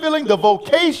by fulfilling the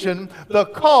vocation, the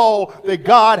call that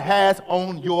God has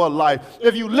on your life.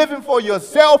 If you're living for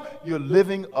yourself, you're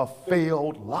living a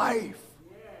failed life.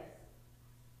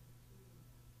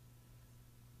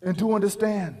 And to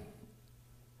understand,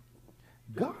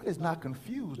 God is not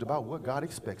confused about what God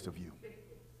expects of you.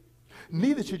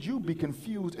 Neither should you be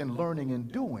confused in learning and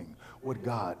doing what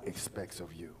God expects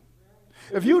of you.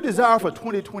 If you desire for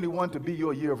 2021 to be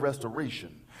your year of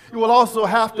restoration, it will also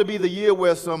have to be the year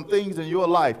where some things in your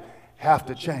life have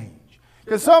to change.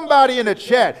 Because somebody in the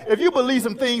chat, if you believe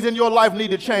some things in your life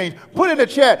need to change, put in the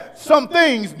chat, some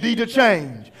things need to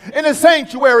change. In the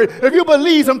sanctuary, if you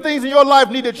believe some things in your life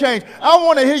need to change, I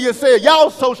want to hear you say, y'all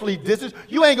socially distanced,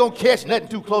 you ain't going to catch nothing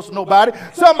too close to nobody.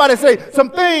 Somebody say,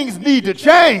 some things need to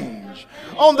change.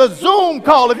 On the Zoom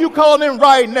call, if you call in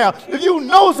right now, if you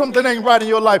know something ain't right in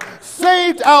your life, say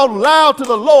it out loud to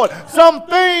the Lord. Some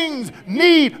things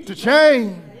need to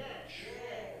change.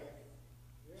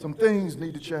 Some things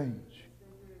need to change.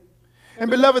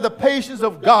 And beloved, the patience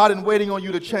of God in waiting on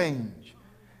you to change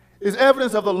is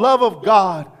evidence of the love of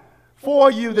God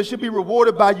for you that should be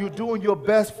rewarded by you doing your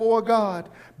best for God,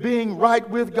 being right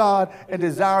with God, and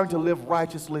desiring to live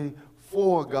righteously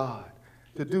for God.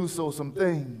 To do so, some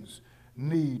things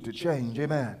need to change.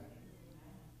 Amen.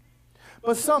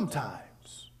 But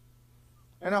sometimes,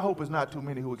 and I hope it's not too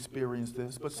many who experience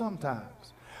this, but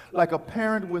sometimes, like a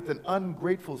parent with an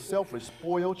ungrateful, selfish,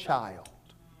 spoiled child,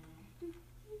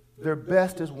 their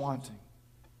best is wanting.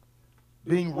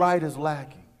 Being right is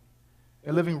lacking.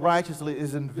 And living righteously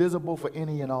is invisible for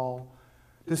any and all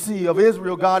to see. Of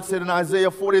Israel, God said in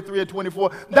Isaiah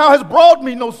 43:24, thou hast brought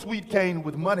me no sweet cane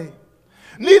with money,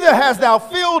 neither hast thou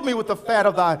filled me with the fat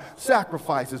of thy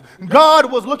sacrifices.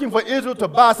 God was looking for Israel to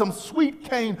buy some sweet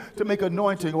cane to make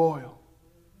anointing oil.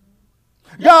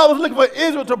 God was looking for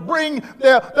Israel to bring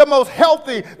the most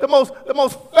healthy, the most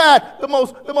fat, the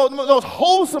most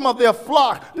wholesome of their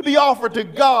flock to be offered to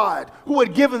God, who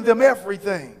had given them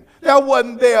everything. That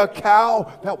wasn't their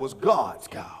cow, that was God's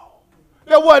cow.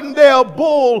 That wasn't their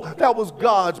bull, that was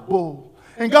God's bull.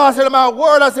 And God said in my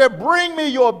word, I said, bring me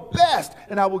your best,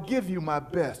 and I will give you my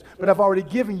best. But I've already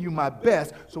given you my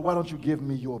best, so why don't you give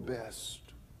me your best?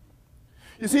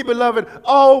 You see, beloved,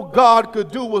 all God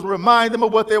could do was remind them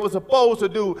of what they were supposed to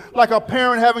do, like a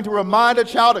parent having to remind a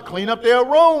child to clean up their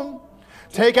room,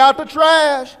 take out the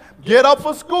trash, get up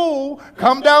for school,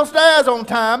 come downstairs on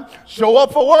time, show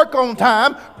up for work on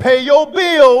time, pay your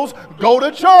bills, go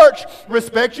to church,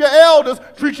 respect your elders,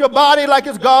 treat your body like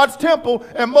it's God's temple,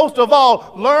 and most of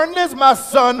all, learn this, my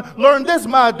son, learn this,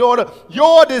 my daughter.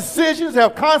 Your decisions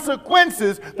have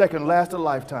consequences that can last a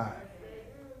lifetime.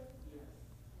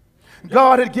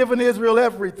 God had given Israel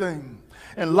everything.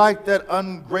 And like that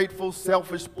ungrateful,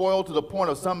 selfish, spoiled to the point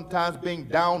of sometimes being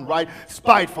downright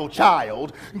spiteful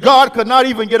child, God could not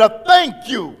even get a thank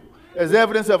you as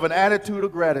evidence of an attitude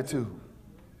of gratitude.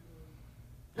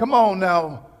 Come on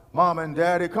now, Mom and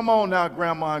Daddy. Come on now,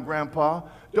 Grandma and Grandpa.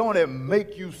 Don't it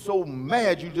make you so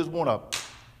mad you just want to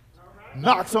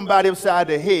knock somebody upside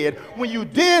the head when you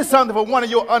did something for one of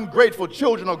your ungrateful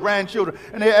children or grandchildren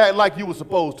and they act like you were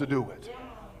supposed to do it?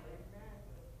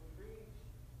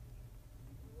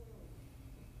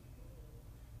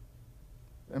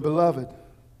 And beloved,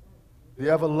 the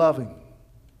ever-loving,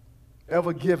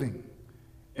 ever-giving,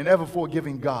 and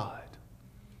ever-forgiving God,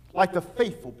 like the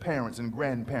faithful parents and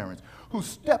grandparents who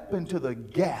step into the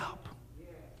gap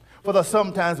for the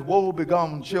sometimes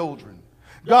woe-begone children.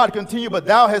 God continued, but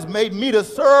thou hast made me to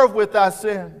serve with thy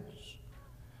sins.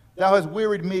 Thou hast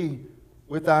wearied me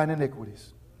with thine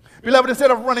iniquities. Beloved,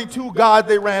 instead of running to God,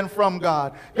 they ran from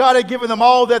God. God had given them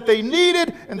all that they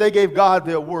needed, and they gave God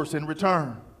their worst in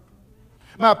return.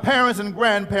 My parents and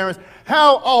grandparents,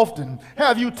 how often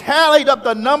have you tallied up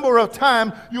the number of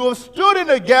times you have stood in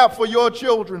the gap for your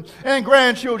children and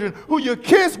grandchildren who you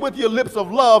kiss with your lips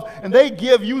of love, and they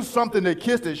give you something to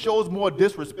kiss that shows more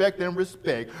disrespect than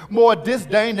respect, more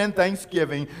disdain than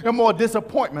thanksgiving, and more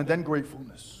disappointment than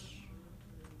gratefulness?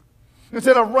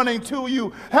 Instead of running to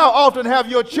you, how often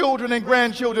have your children and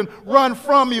grandchildren run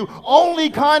from you, only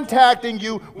contacting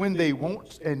you when they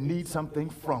want and need something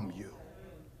from you?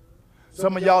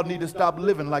 Some of y'all need to stop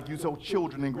living like you so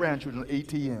children and grandchildren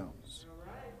ATMs.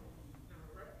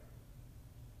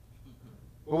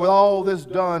 But with all this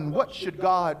done, what should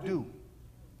God do?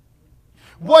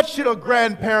 What should a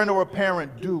grandparent or a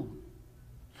parent do?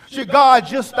 Should God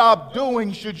just stop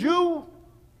doing? Should you?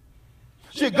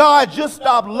 Should God just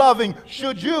stop loving?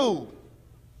 Should you?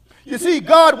 You see,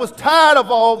 God was tired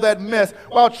of all that mess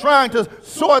while trying to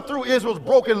sort through Israel's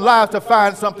broken lives to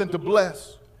find something to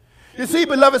bless. You see,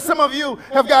 beloved, some of you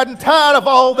have gotten tired of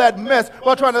all that mess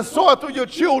while trying to sort through your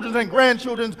children's and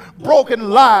grandchildren's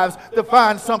broken lives to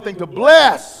find something to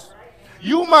bless.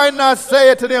 You might not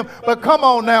say it to them, but come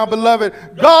on now,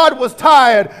 beloved. God was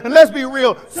tired. And let's be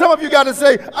real. Some of you got to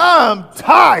say, I'm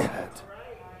tired.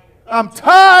 I'm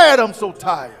tired. I'm so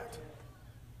tired.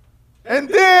 And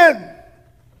then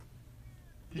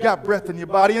you got breath in your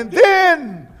body. And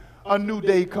then a new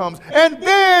day comes. And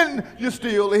then you're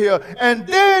still here. And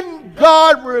then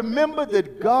God remembered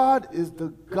that God is the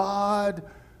God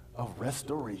of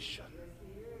restoration.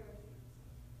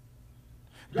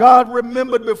 God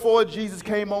remembered before Jesus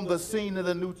came on the scene in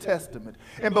the New Testament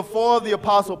and before the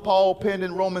Apostle Paul penned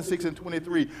in Romans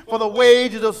 6:23, for the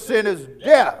wages of sin is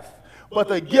death, but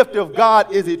the gift of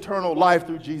God is eternal life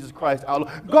through Jesus Christ our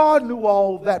Lord. God knew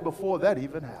all that before that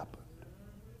even happened.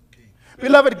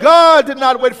 Beloved, God did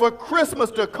not wait for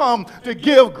Christmas to come to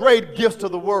give great gifts to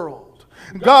the world.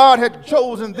 God had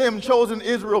chosen them, chosen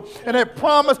Israel, and had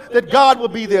promised that God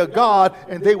would be their God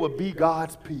and they would be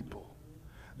God's people.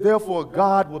 Therefore,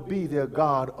 God will be their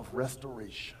God of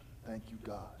restoration. Thank you,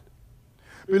 God.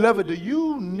 Beloved, do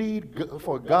you need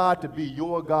for God to be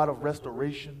your God of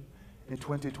restoration in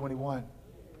 2021?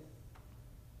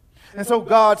 And so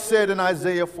God said in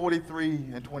Isaiah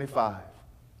 43:25,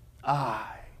 I,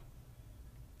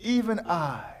 even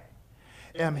I,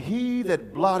 am he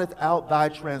that blotteth out thy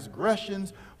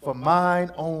transgressions for mine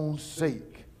own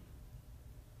sake,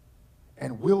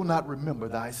 and will not remember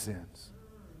thy sins.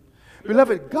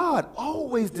 Beloved, God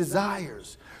always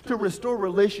desires to restore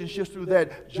relationships through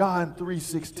that John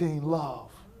 3:16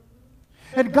 love.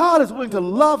 And God is willing to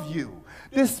love you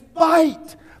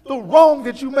despite the wrong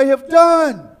that you may have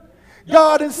done.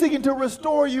 God, in seeking to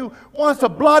restore you, wants to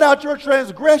blot out your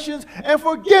transgressions and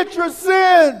forget your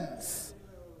sins.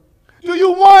 Do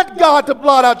you want God to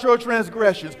blot out your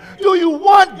transgressions? Do you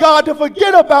want God to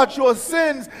forget about your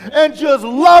sins and just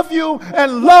love you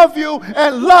and love you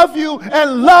and love you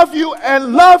and love you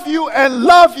and love you and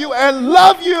love you and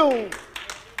love you?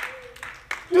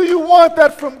 Do you want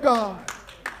that from God?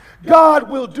 God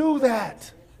will do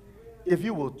that if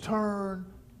you will turn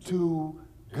to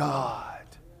God.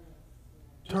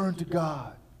 Turn to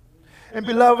God. And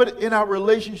beloved, in our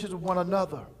relationships with one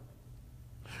another,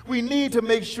 we need to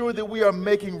make sure that we are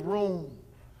making room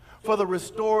for the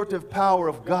restorative power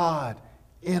of God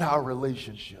in our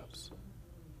relationships.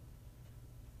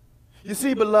 You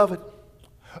see, beloved,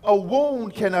 a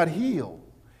wound cannot heal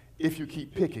if you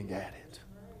keep picking at it.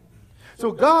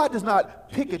 So God does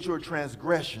not pick at your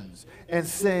transgressions and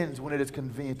sins when it is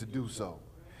convenient to do so.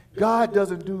 God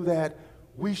doesn't do that.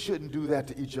 We shouldn't do that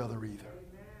to each other either.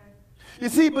 You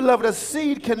see, beloved, a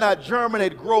seed cannot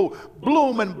germinate, grow,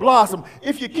 bloom, and blossom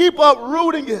if you keep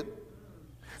uprooting it.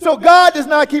 So God does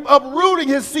not keep uprooting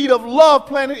his seed of love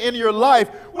planted in your life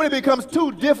when it becomes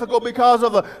too difficult because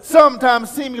of the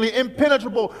sometimes seemingly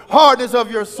impenetrable hardness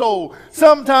of your soul,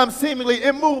 sometimes seemingly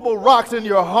immovable rocks in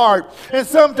your heart, and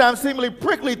sometimes seemingly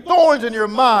prickly thorns in your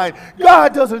mind.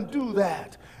 God doesn't do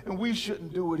that, and we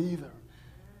shouldn't do it either.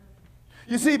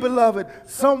 You see, beloved,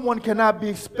 someone cannot be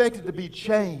expected to be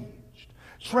changed,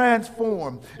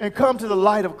 transformed, and come to the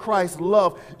light of Christ's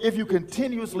love if you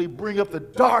continuously bring up the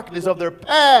darkness of their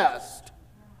past.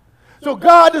 So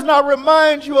God does not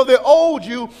remind you of the old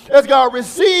you as God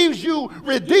receives you,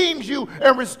 redeems you,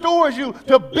 and restores you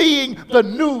to being the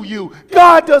new you.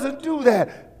 God doesn't do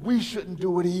that. We shouldn't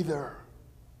do it either.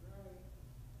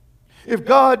 If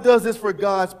God does this for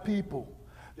God's people,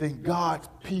 then God's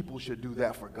people should do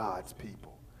that for God's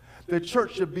people. The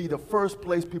church should be the first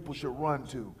place people should run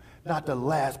to, not the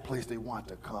last place they want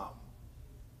to come.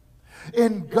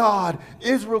 In God,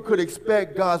 Israel could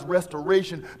expect God's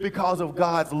restoration because of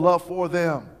God's love for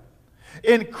them.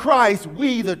 In Christ,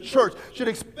 we, the church, should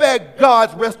expect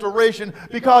God's restoration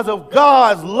because of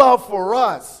God's love for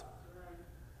us.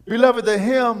 Beloved, the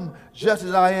hymn, Just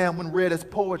As I Am, when read as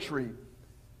poetry,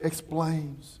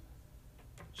 explains,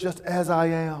 just as I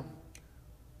am,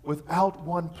 without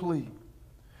one plea,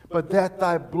 but that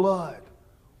thy blood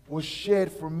was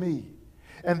shed for me,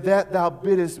 and that thou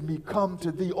biddest me come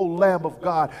to thee, O Lamb of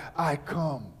God. I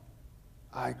come,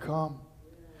 I come.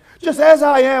 Just as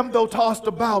I am, though tossed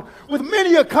about, with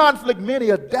many a conflict, many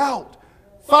a doubt,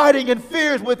 fighting in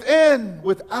fears within,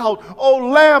 without, O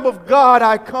Lamb of God,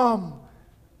 I come,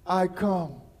 I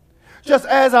come. Just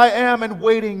as I am and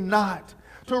waiting not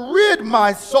to rid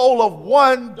my soul of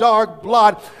one dark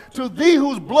blot. To thee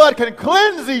whose blood can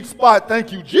cleanse each spot.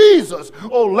 Thank you, Jesus.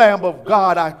 O Lamb of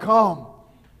God, I come.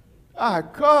 I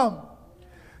come.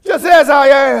 Just as I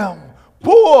am,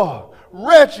 poor,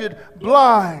 wretched,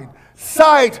 blind,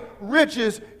 sight,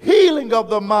 riches, healing of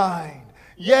the mind.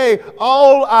 Yea,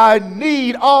 all I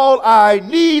need, all I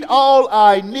need, all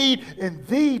I need in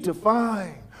thee to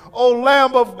find. O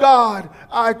Lamb of God,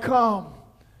 I come.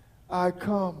 I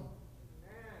come.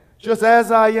 Just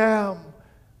as I am,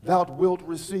 thou wilt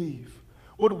receive.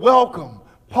 Would welcome,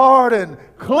 pardon,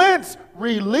 cleanse,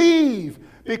 relieve.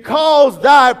 Because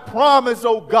thy promise,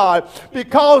 O God,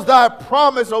 because thy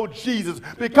promise, O Jesus,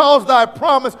 because thy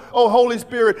promise, O Holy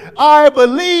Spirit, I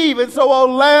believe. And so, O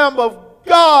Lamb of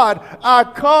God, I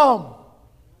come.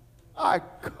 I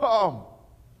come.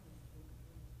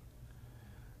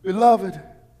 Beloved,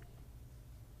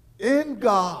 in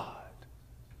God,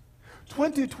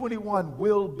 2021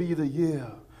 will be the year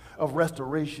of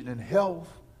restoration in health,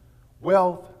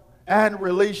 wealth, and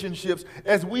relationships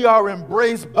as we are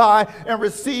embraced by and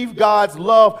receive God's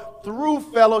love through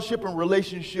fellowship and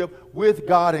relationship with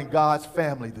God and God's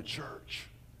family, the church.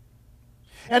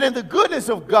 And in the goodness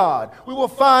of God, we will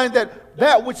find that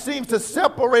that which seems to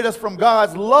separate us from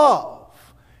God's love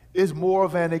is more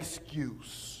of an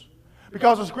excuse.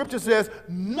 Because the scripture says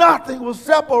nothing will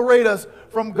separate us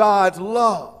from God's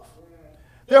love.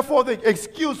 Therefore, the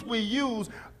excuse we use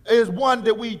is one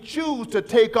that we choose to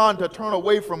take on to turn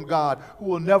away from God, who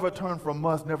will never turn from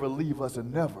us, never leave us,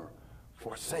 and never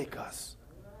forsake us.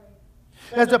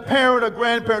 As a parent or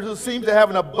grandparent who seems to have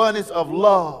an abundance of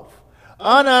love,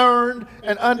 unearned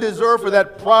and undeserved for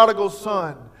that prodigal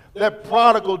son, that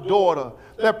prodigal daughter,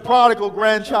 that prodigal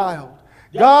grandchild,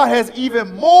 God has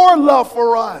even more love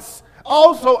for us,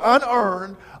 also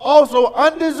unearned, also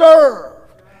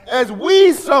undeserved, as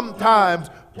we sometimes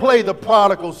play the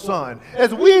prodigal son,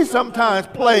 as we sometimes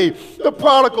play the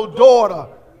prodigal daughter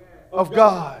of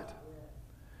God.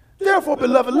 Therefore,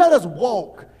 beloved, let us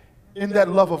walk in that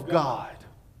love of God.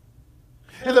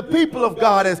 And the people of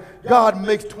God, as God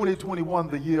makes 2021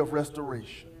 the year of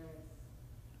restoration.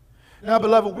 Now,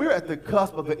 beloved, we're at the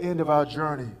cusp of the end of our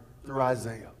journey through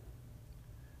Isaiah.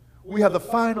 We have the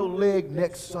final leg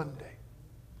next Sunday.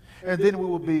 And then we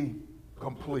will be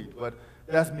complete. But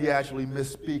that's me actually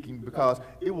misspeaking, because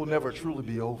it will never truly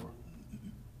be over.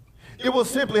 It will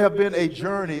simply have been a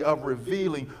journey of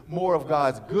revealing more of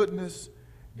God's goodness,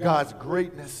 God's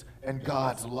greatness, and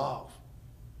God's love.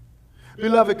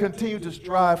 Beloved, continue to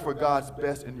strive for God's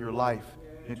best in your life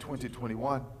in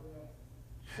 2021.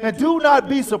 And do not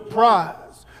be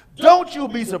surprised. Don't you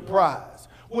be surprised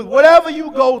with whatever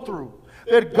you go through,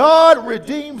 that God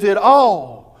redeems it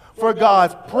all for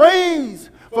God's praise,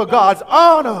 for God's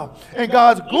honor, and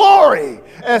God's glory,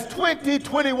 as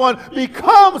 2021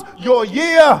 becomes your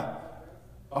year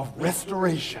of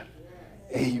restoration.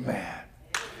 Amen.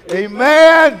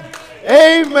 Amen.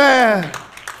 Amen.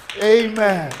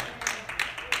 Amen.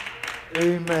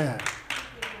 Amen.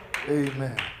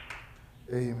 Amen.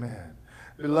 Amen.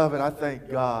 Beloved, I thank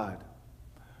God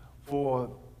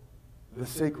for the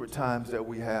sacred times that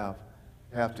we have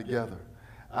together.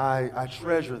 I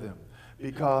treasure them,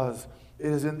 because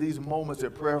it is in these moments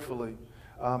that prayerfully,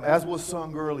 as was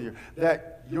sung earlier,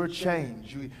 that your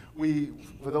change,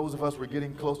 for those of us, we're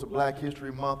getting close to Black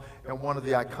History Month, and one of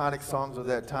the iconic songs of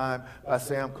that time by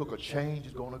Sam Cooke, "A Change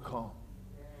is Gonna Come."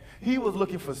 He was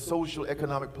looking for social,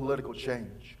 economic, political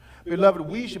change. Beloved,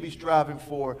 we should be striving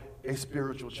for a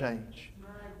spiritual change.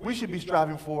 We should be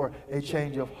striving for a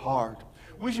change of heart.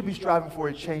 We should be striving for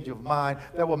a change of mind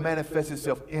that will manifest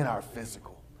itself in our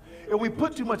physical. If we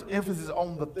put too much emphasis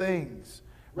on the things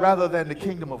rather than the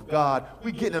kingdom of God,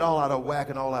 we're getting it all out of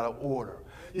whack and all out of order.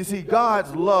 You see,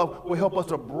 God's love will help us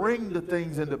to bring the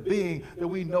things into being that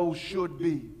we know should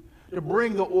be, to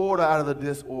bring the order out of the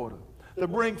disorder, to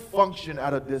bring function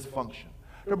out of dysfunction,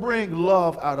 to bring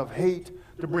love out of hate,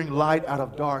 to bring light out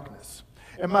of darkness.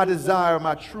 And my desire,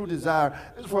 my true desire,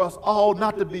 is for us all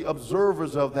not to be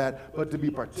observers of that, but to be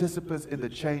participants in the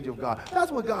change of God.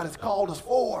 That's what God has called us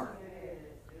for.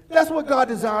 That's what God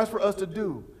desires for us to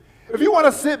do. If you want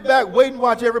to sit back, wait and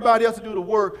watch everybody else do the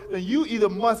work, then you either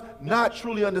must not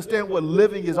truly understand what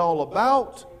living is all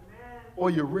about, or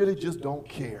you really just don't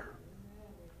care.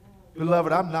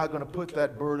 Beloved, I'm not going to put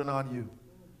that burden on you.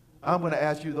 I'm going to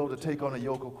ask you, though, to take on the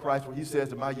yoke of Christ, where he says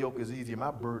that my yoke is easy and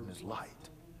my burden is light.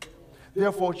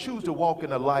 Therefore, choose to walk in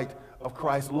the light of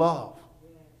Christ's love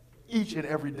each and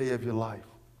every day of your life.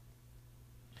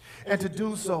 And to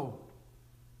do so,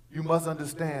 you must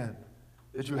understand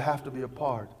that you have to be a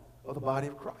part of the body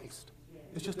of Christ.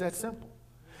 It's just that simple.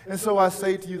 And so I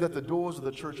say to you that the doors of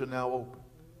the church are now open.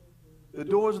 The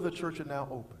doors of the church are now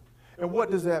open. And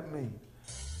what does that mean?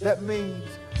 That means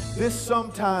this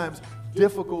sometimes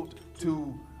difficult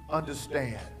to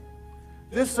understand.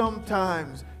 This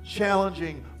sometimes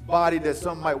challenging body that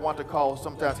some might want to call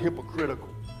sometimes hypocritical.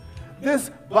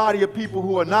 This body of people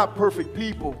who are not perfect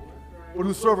people, but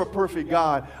who serve a perfect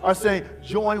God, are saying,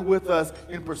 join with us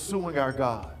in pursuing our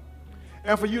God.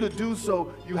 And for you to do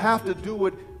so, you have to do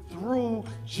it through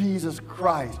Jesus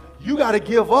Christ. You got to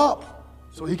give up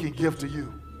so he can give to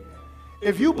you.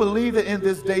 If you believe that in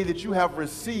this day that you have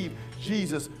received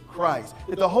Jesus Christ,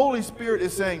 if the Holy Spirit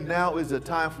is saying now is the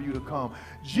time for you to come,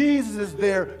 Jesus is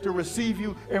there to receive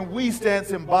you, and we stand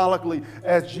symbolically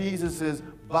as Jesus'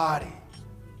 body,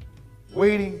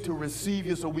 waiting to receive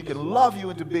you so we can love you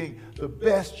into being the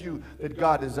best you that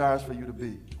God desires for you to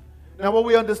be. Now, what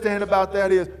we understand about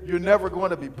that is you're never going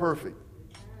to be perfect.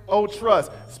 Oh,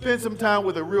 trust. Spend some time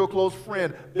with a real close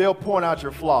friend. They'll point out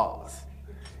your flaws.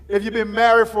 If you've been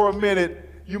married for a minute,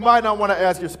 you might not want to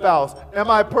ask your spouse,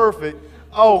 am I perfect?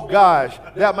 Oh, gosh,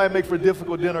 that might make for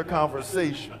difficult dinner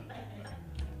conversation.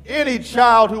 Any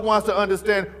child who wants to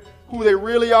understand who they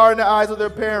really are in the eyes of their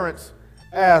parents,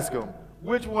 ask them,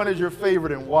 which one is your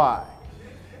favorite and why?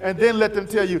 And then let them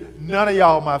tell you, none of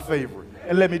y'all my favorite.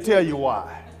 And let me tell you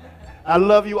why. I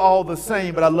love you all the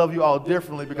same, but I love you all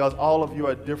differently because all of you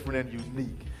are different and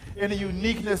unique. In the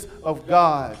uniqueness of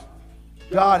God,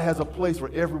 God has a place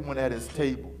for everyone at his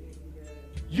table.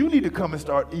 You need to come and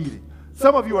start eating.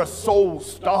 Some of you are soul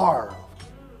starved.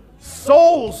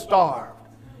 Soul starved.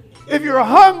 If you're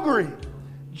hungry,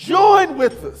 join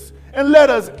with us and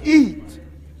let us eat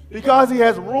because he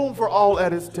has room for all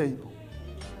at his table.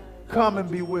 Come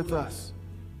and be with us.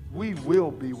 We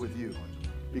will be with you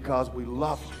because we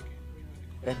love you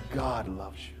and God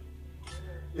loves you.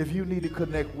 If you need to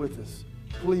connect with us,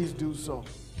 please do so.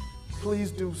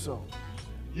 Please do so.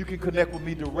 You can connect with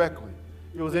me directly.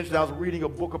 It was interesting. I was reading a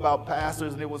book about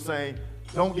pastors, and it was saying,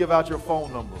 don't give out your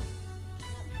phone number.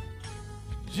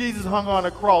 Jesus hung on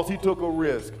a cross. He took a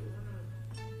risk.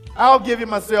 I'll give you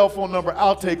my cell phone number.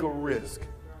 I'll take a risk.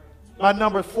 My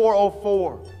number is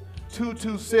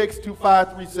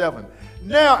 404-226-2537.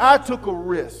 Now I took a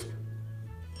risk.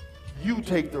 You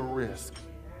take the risk.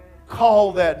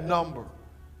 Call that number.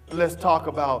 And let's talk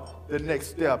about the next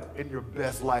step in your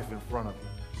best life in front of you.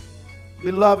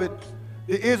 Beloved,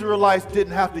 the Israelites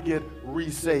didn't have to get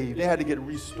resaved. They had to get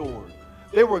restored.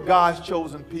 They were God's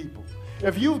chosen people.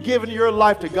 If you've given your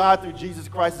life to God through Jesus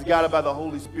Christ as guided by the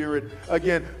Holy Spirit,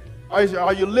 again, are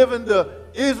you living the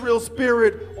Israel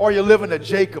spirit or are you living the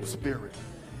Jacob spirit?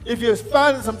 If you're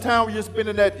finding some time where you're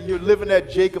living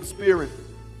that Jacob spirit,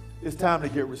 it's time to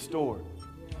get restored.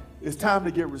 It's time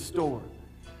to get restored.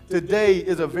 Today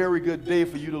is a very good day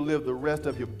for you to live the rest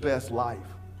of your best life.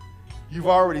 You've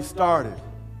already started.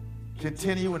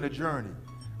 Continue in the journey.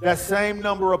 That same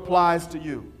number applies to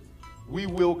you. We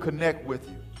will connect with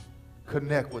you.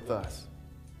 Connect with us.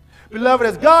 Beloved,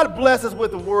 as God bless us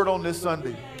with the word on this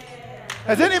Sunday,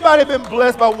 has anybody been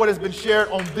blessed by what has been shared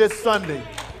on this Sunday?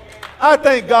 I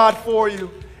thank God for you.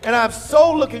 And I'm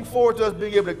so looking forward to us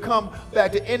being able to come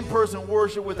back to in-person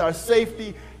worship with our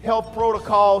safety, health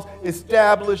protocols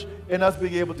established, and us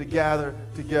being able to gather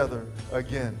together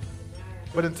again.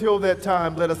 But until that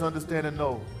time, let us understand and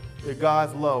know that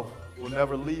God's love will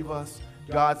never leave us.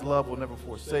 God's love will never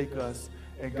forsake us.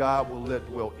 And God will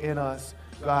dwell in us.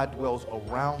 God dwells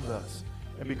around us.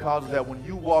 And because of that, when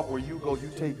you walk where you go, you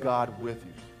take God with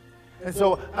you. And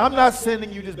so I'm not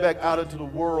sending you just back out into the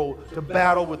world to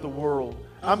battle with the world.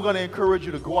 I'm going to encourage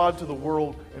you to go out into the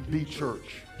world and be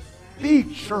church. Be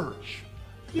church.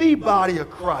 Be body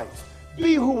of Christ.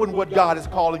 Be who and what God is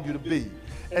calling you to be.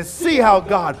 And see how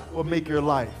God will make your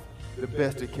life the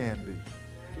best it can be.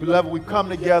 Beloved, we've come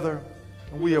together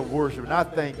and we have worshiped. And I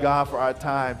thank God for our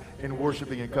time in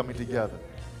worshiping and coming together.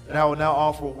 And I will now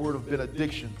offer a word of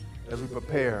benediction as we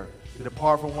prepare to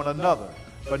depart from one another,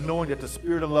 but knowing that the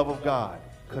Spirit and love of God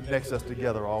connects us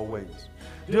together always.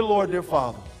 Dear Lord, dear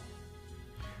Father,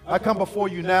 I come before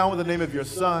you now in the name of your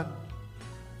Son,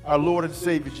 our Lord and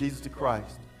Savior, Jesus the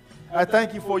Christ. I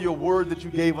thank you for your word that you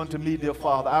gave unto me, dear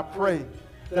Father. I pray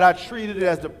that I treated it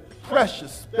as the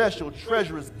precious, special,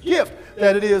 treacherous gift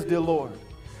that it is, dear Lord.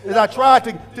 As I tried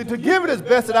to give it as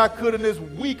best that I could in this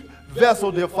weak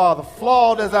vessel, dear Father,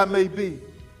 flawed as I may be.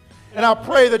 And I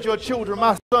pray that your children,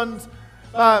 my sons,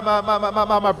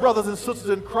 my brothers and sisters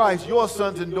in Christ, your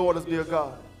sons and daughters, dear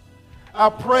God, I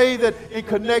pray that in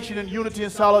connection and unity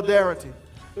and solidarity,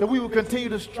 that we will continue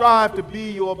to strive to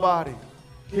be your body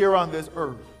here on this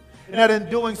earth. And that in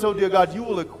doing so, dear God, you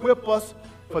will equip us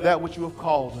for that which you have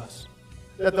called us.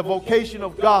 That the vocation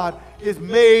of God is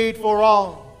made for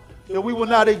all. that we will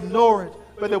not ignore it,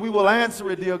 but that we will answer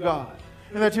it, dear God.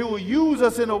 And that you will use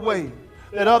us in a way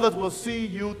that others will see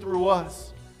you through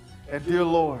us. And dear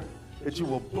Lord, that you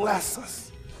will bless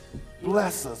us,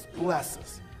 bless us, bless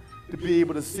us, to be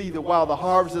able to see that while the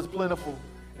harvest is plentiful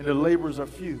and the laborers are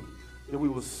few, that we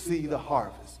will see the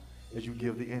harvest as you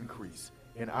give the increase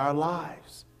in our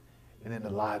lives and in the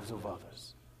lives of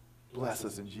others. Bless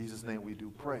us. In Jesus' name we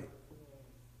do pray.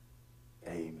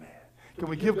 Amen. Can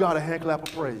we give God a hand clap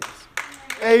of praise?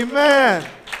 Amen.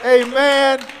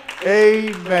 Amen.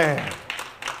 Amen.